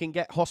well. You can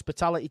get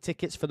hospitality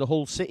tickets for the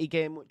Hull City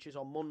game, which is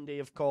on Monday,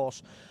 of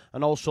course,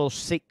 and also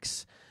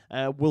 6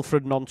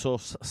 Wilfred Nonto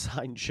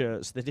signed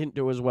shirts. They didn't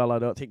do as well, I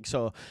don't think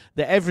so.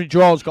 Every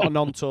draw's got a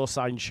Nonto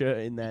signed shirt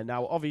in there.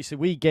 Now, obviously,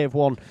 we gave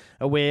one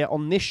away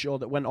on this show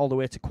that went all the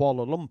way to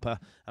Kuala Lumpur,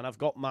 and I've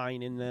got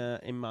mine in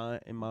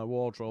my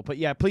wardrobe. But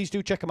yeah, please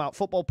do check them out.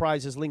 Football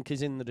Prizes link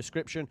is in the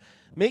description.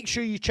 Make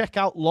sure you check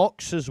out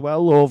Locks as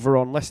well over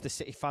on Leicester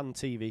City Fan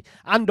TV,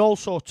 and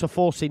also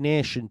Tifosi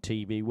Nation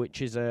TV,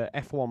 which is a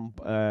F1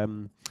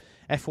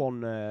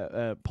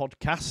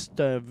 podcast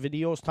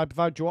videos type of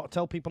vibe. Do you want to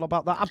tell people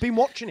about that? I've been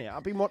watching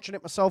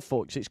it myself,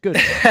 folks. It's good.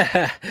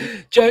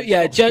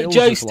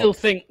 Joe still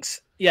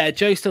thinks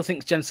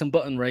Jenson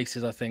Button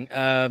races, I think.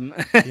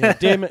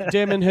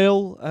 Damon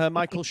Hill,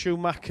 Michael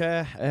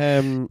Schumacher.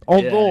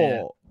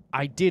 Although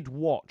I did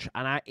watch,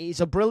 and it's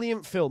a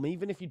brilliant film,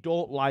 even if you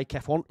don't like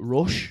F1.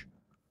 Rush.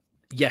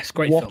 Yes,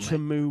 great film. What a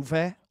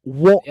movie.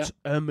 What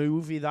a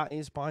movie that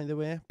is, by the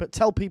way. But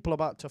tell people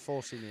about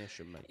Tifosi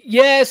Nation, mate.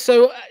 Yeah,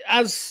 so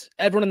as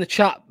everyone in the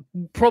chat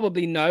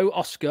probably know,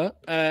 Oscar,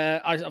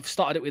 I've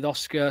started it with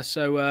Oscar.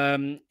 So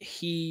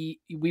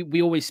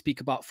we always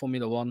speak about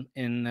Formula One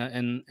in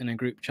a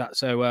group chat.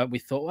 So we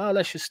thought, well,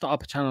 let's just start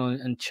up a channel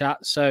and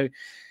chat. So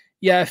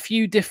yeah, a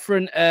few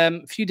different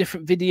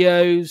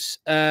videos.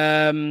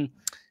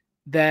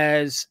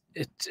 There's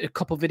a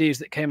couple of videos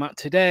that came out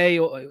today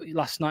or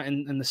last night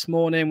and this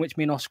morning, which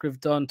me and Oscar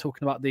have done,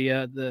 talking about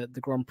the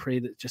Grand Prix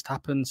that just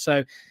happened.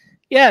 So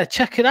yeah,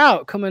 check it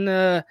out. Come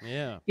and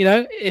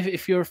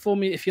if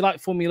you like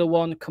Formula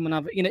One, come and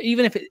have it.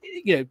 Even if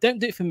it, don't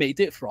do it for me,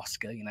 do it for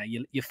Oscar.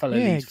 Your fellow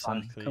Leeds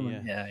fan. Come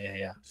on,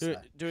 yeah.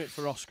 Do it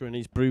for Oscar and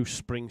his Bruce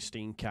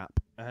Springsteen cap.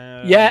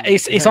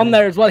 It's on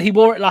there as well. He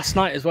wore it last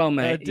night as well,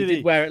 mate. He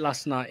did wear it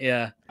last night.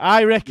 Yeah,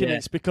 I reckon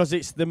it's because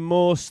it's the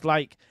most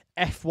like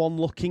F1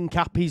 looking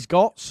cap he's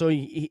got, so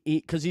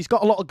because he's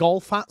got a lot of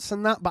golf hats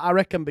and that, but I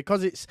reckon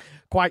because it's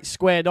quite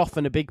squared off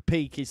and a big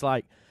peak, he's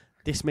like,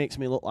 this makes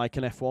me look like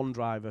an F1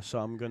 driver, so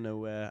I'm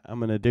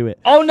gonna do it.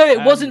 Oh no,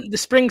 it wasn't the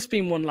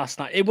Springsteen one last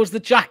night. It was the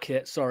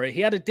jacket. Sorry,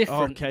 he had a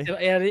different.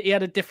 Okay. He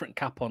had a different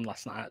cap on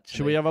last night. Actually,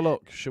 should we have a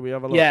look?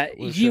 Yeah,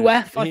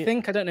 UF. I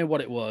think I don't know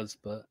what it was,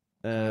 but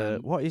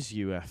what is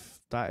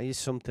UF? That is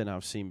something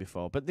I've seen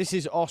before. But this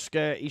is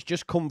Oscar. He's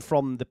just come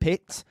from the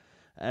pit.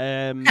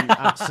 At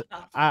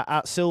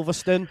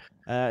Silverstone,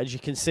 as you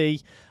can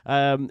see,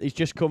 he's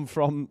just come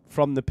from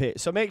the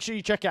pit. So make sure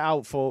you check it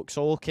out, folks.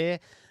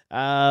 Okay.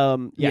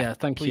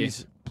 Thank you.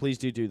 Please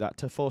do that.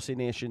 Tifosi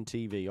Nation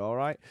TV. All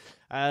right.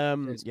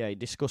 He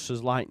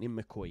discusses Lightning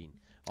McQueen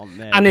on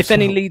there. And if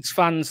any Leeds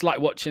fans like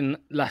watching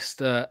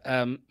Leicester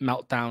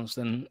meltdowns,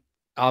 then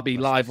I'll be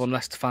live on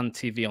Leicester Fan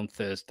TV on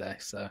Thursday,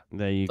 so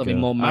there you go. Be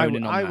more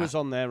moaning on I that. was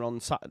on there on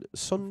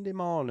Sunday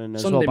morning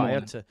as well,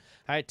 but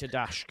I had to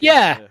dash.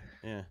 Yeah.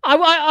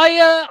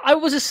 I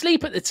was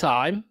asleep at the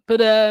time,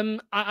 but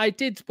I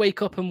did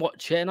wake up and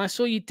watch it, and I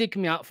saw you dig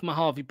me out for my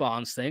Harvey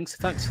Barnes thing, so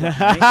thanks for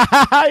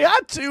that. I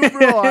had to,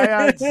 bro. I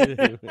had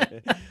to.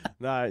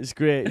 No, it's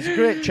great. It's a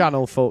great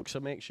channel, folks, so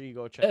make sure you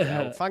go check it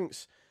out.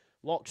 Thanks,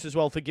 Locks, as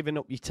well, for giving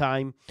up your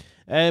time.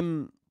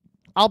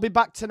 I'll be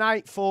back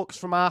tonight, folks,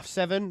 from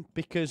 7:30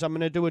 because I'm going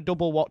to do a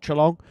double watch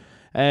along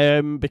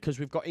because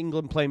we've got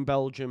England playing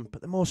Belgium.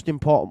 But the most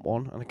important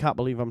one, and I can't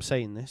believe I'm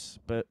saying this,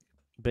 but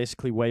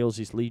basically Wales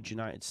is Leeds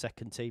United's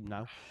second team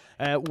now.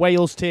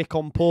 Wales take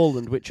on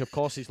Poland, which, of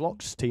course, is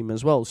Locke's team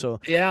as well. So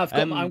yeah, I've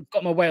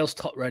got my Wales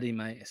top ready,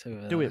 mate. So,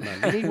 do it, man.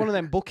 You need one of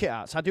them bucket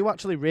hats. I do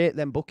actually rate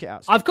them bucket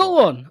hats. I've got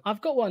one.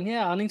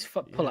 Yeah, I need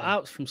to pull it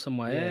out from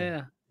somewhere.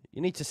 Yeah.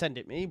 You need to send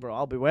it me, bro.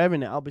 I'll be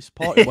wearing it. I'll be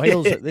supporting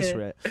Wales at this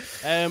rate.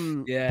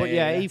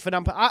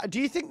 Ethan, do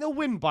you think they'll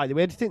win, by the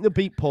way? Do you think they'll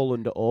beat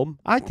Poland at home?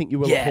 I think you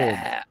will at home.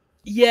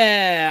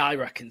 Yeah, I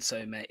reckon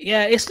so, mate.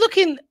 Yeah, it's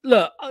looking...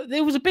 Look,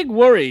 there was a big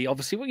worry,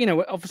 obviously.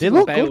 Obviously they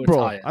look Bale good, bro.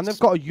 retired. And they've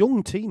got a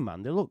young team,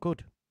 man. They look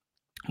good.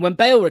 When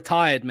Bale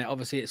retired, mate,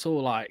 obviously it's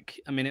all like...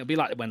 I mean, it'll be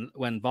like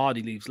when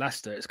Vardy leaves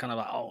Leicester. It's kind of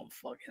like, oh,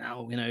 fucking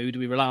hell, who do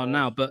we rely on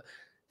now? But...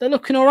 they're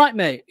looking all right,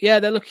 mate. Yeah,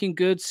 they're looking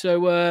good.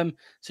 So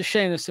it's a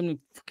shame there's so many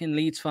fucking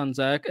Leeds fans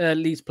there,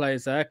 Leeds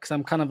players there, because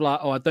I'm kind of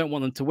like, I don't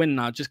want them to win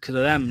now just because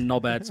of them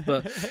knobheads.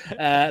 But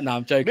no,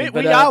 I'm joking. Mate,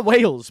 we are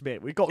Wales,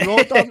 mate. We've got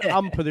Rodon,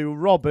 Ampadu,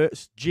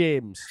 Roberts,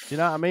 James. Do you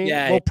know what I mean?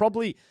 Yeah. We'll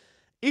probably,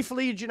 if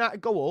Leeds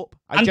United go up,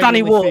 and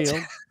Danny Ward.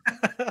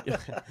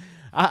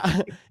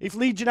 If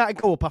Leeds United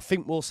go up, I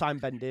think we'll sign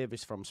Ben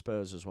Davies from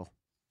Spurs as well.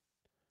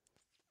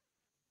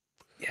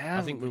 Yeah,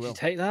 I think we will. You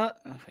take that?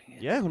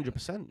 Yeah,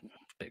 100%.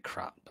 Bit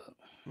crap, but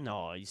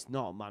no, he's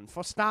not, man.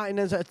 For starting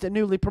as a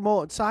newly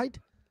promoted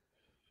side,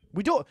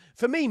 we don't.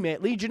 For me,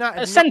 mate, Leeds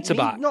United centre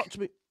back, not to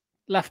be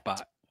left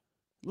back,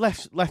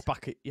 left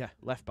back. Yeah,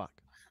 left back.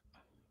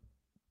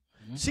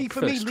 See,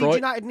 for me, Leeds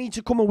United need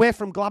to come away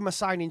from glamour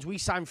signings. We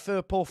signed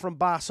Firpo from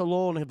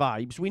Barcelona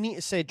vibes. We need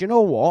to say, do you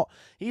know what?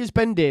 Here's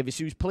Ben Davies,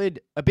 who's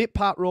played a bit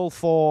part role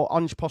for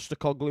Ange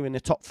Postecoglou in the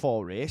top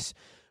 4 race.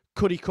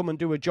 Could he come and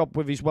do a job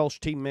with his Welsh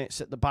teammates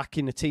at the back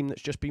in a team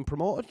that's just been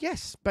promoted?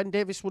 Yes, Ben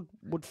Davies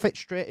would fit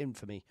straight in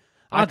for me.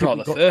 I'd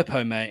rather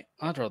Firpo, mate.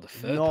 I'd rather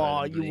Firpo.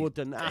 No, you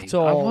wouldn't at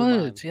all. I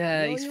would,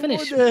 yeah. He's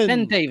finished.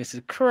 Ben Davies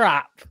is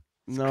crap.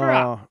 No,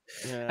 crap.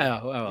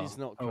 Yeah. Oh, well. He's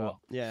not crap. Oh,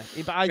 well. Yeah,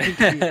 but I think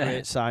he's a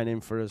great signing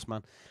for us,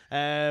 man.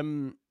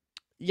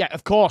 Yeah,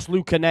 of course,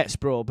 Luca Nets,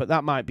 bro, but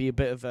that might be a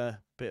bit of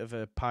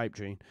a pipe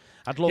dream.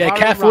 I'd love. Yeah,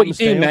 careful what you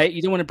do, mate.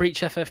 You don't want to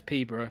breach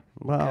FFP, bro.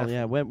 Well, careful.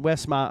 Yeah, we're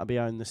smarter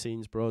behind the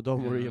scenes, bro.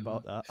 Don't worry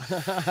about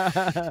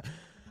that.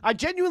 I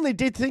genuinely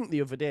did think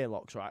the other day,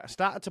 Locks, right? I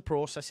started to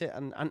process it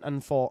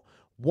and thought,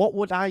 what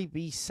would I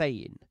be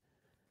saying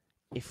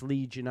if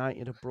Leeds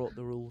United had broke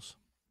the rules?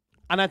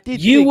 And I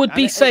did. You would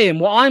be saying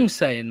what I'm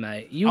saying,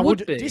 mate. You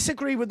would be.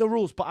 Disagree with the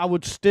rules, but I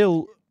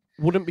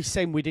wouldn't be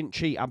saying we didn't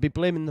cheat. I'd be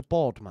blaming the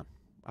board, man.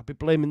 I'd be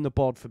blaming the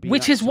board for being.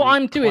 Which is what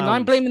I'm doing.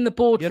 I'm blaming the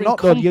board for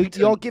incompetence.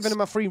 You're giving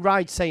them a free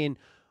ride, saying,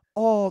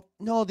 "Oh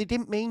no, they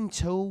didn't mean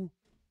to.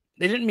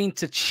 They didn't mean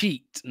to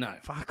cheat." No,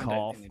 fuck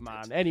off,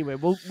 man. Anyway,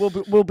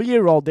 we'll be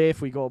here all day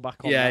if we go back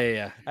on.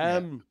 Yeah.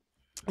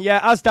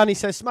 Yeah, as Danny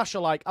says, smash a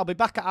like. I'll be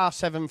back at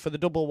R7 for the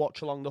double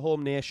watch along the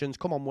home nations.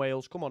 Come on,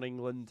 Wales. Come on,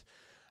 England.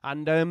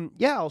 And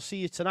yeah, I'll see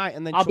you tonight.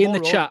 And then I'll tomorrow, be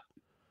in the chat.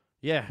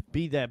 Yeah,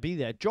 be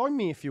there. Join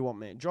me if you want,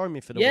 mate. Join me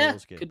for the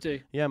Wales game. Could do.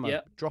 Yeah, man.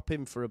 Yep. Drop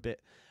in for a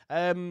bit.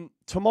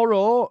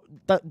 Tomorrow,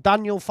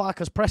 Daniel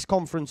Farke's press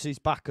conference is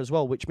back as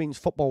well, which means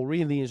football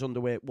really is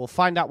underway. We'll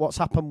find out what's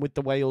happened with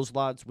the Wales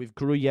lads, with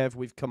Gruyev,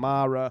 with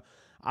Kamara.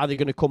 Are they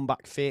going to come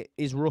back fit?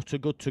 Is Rutter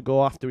good to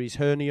go after his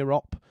hernia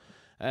op?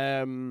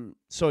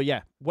 So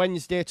yeah,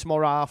 Wednesday,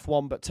 tomorrow,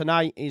 1:30. But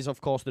tonight is,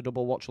 of course, the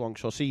double watch long.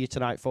 So see you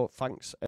tonight, folks. Thanks.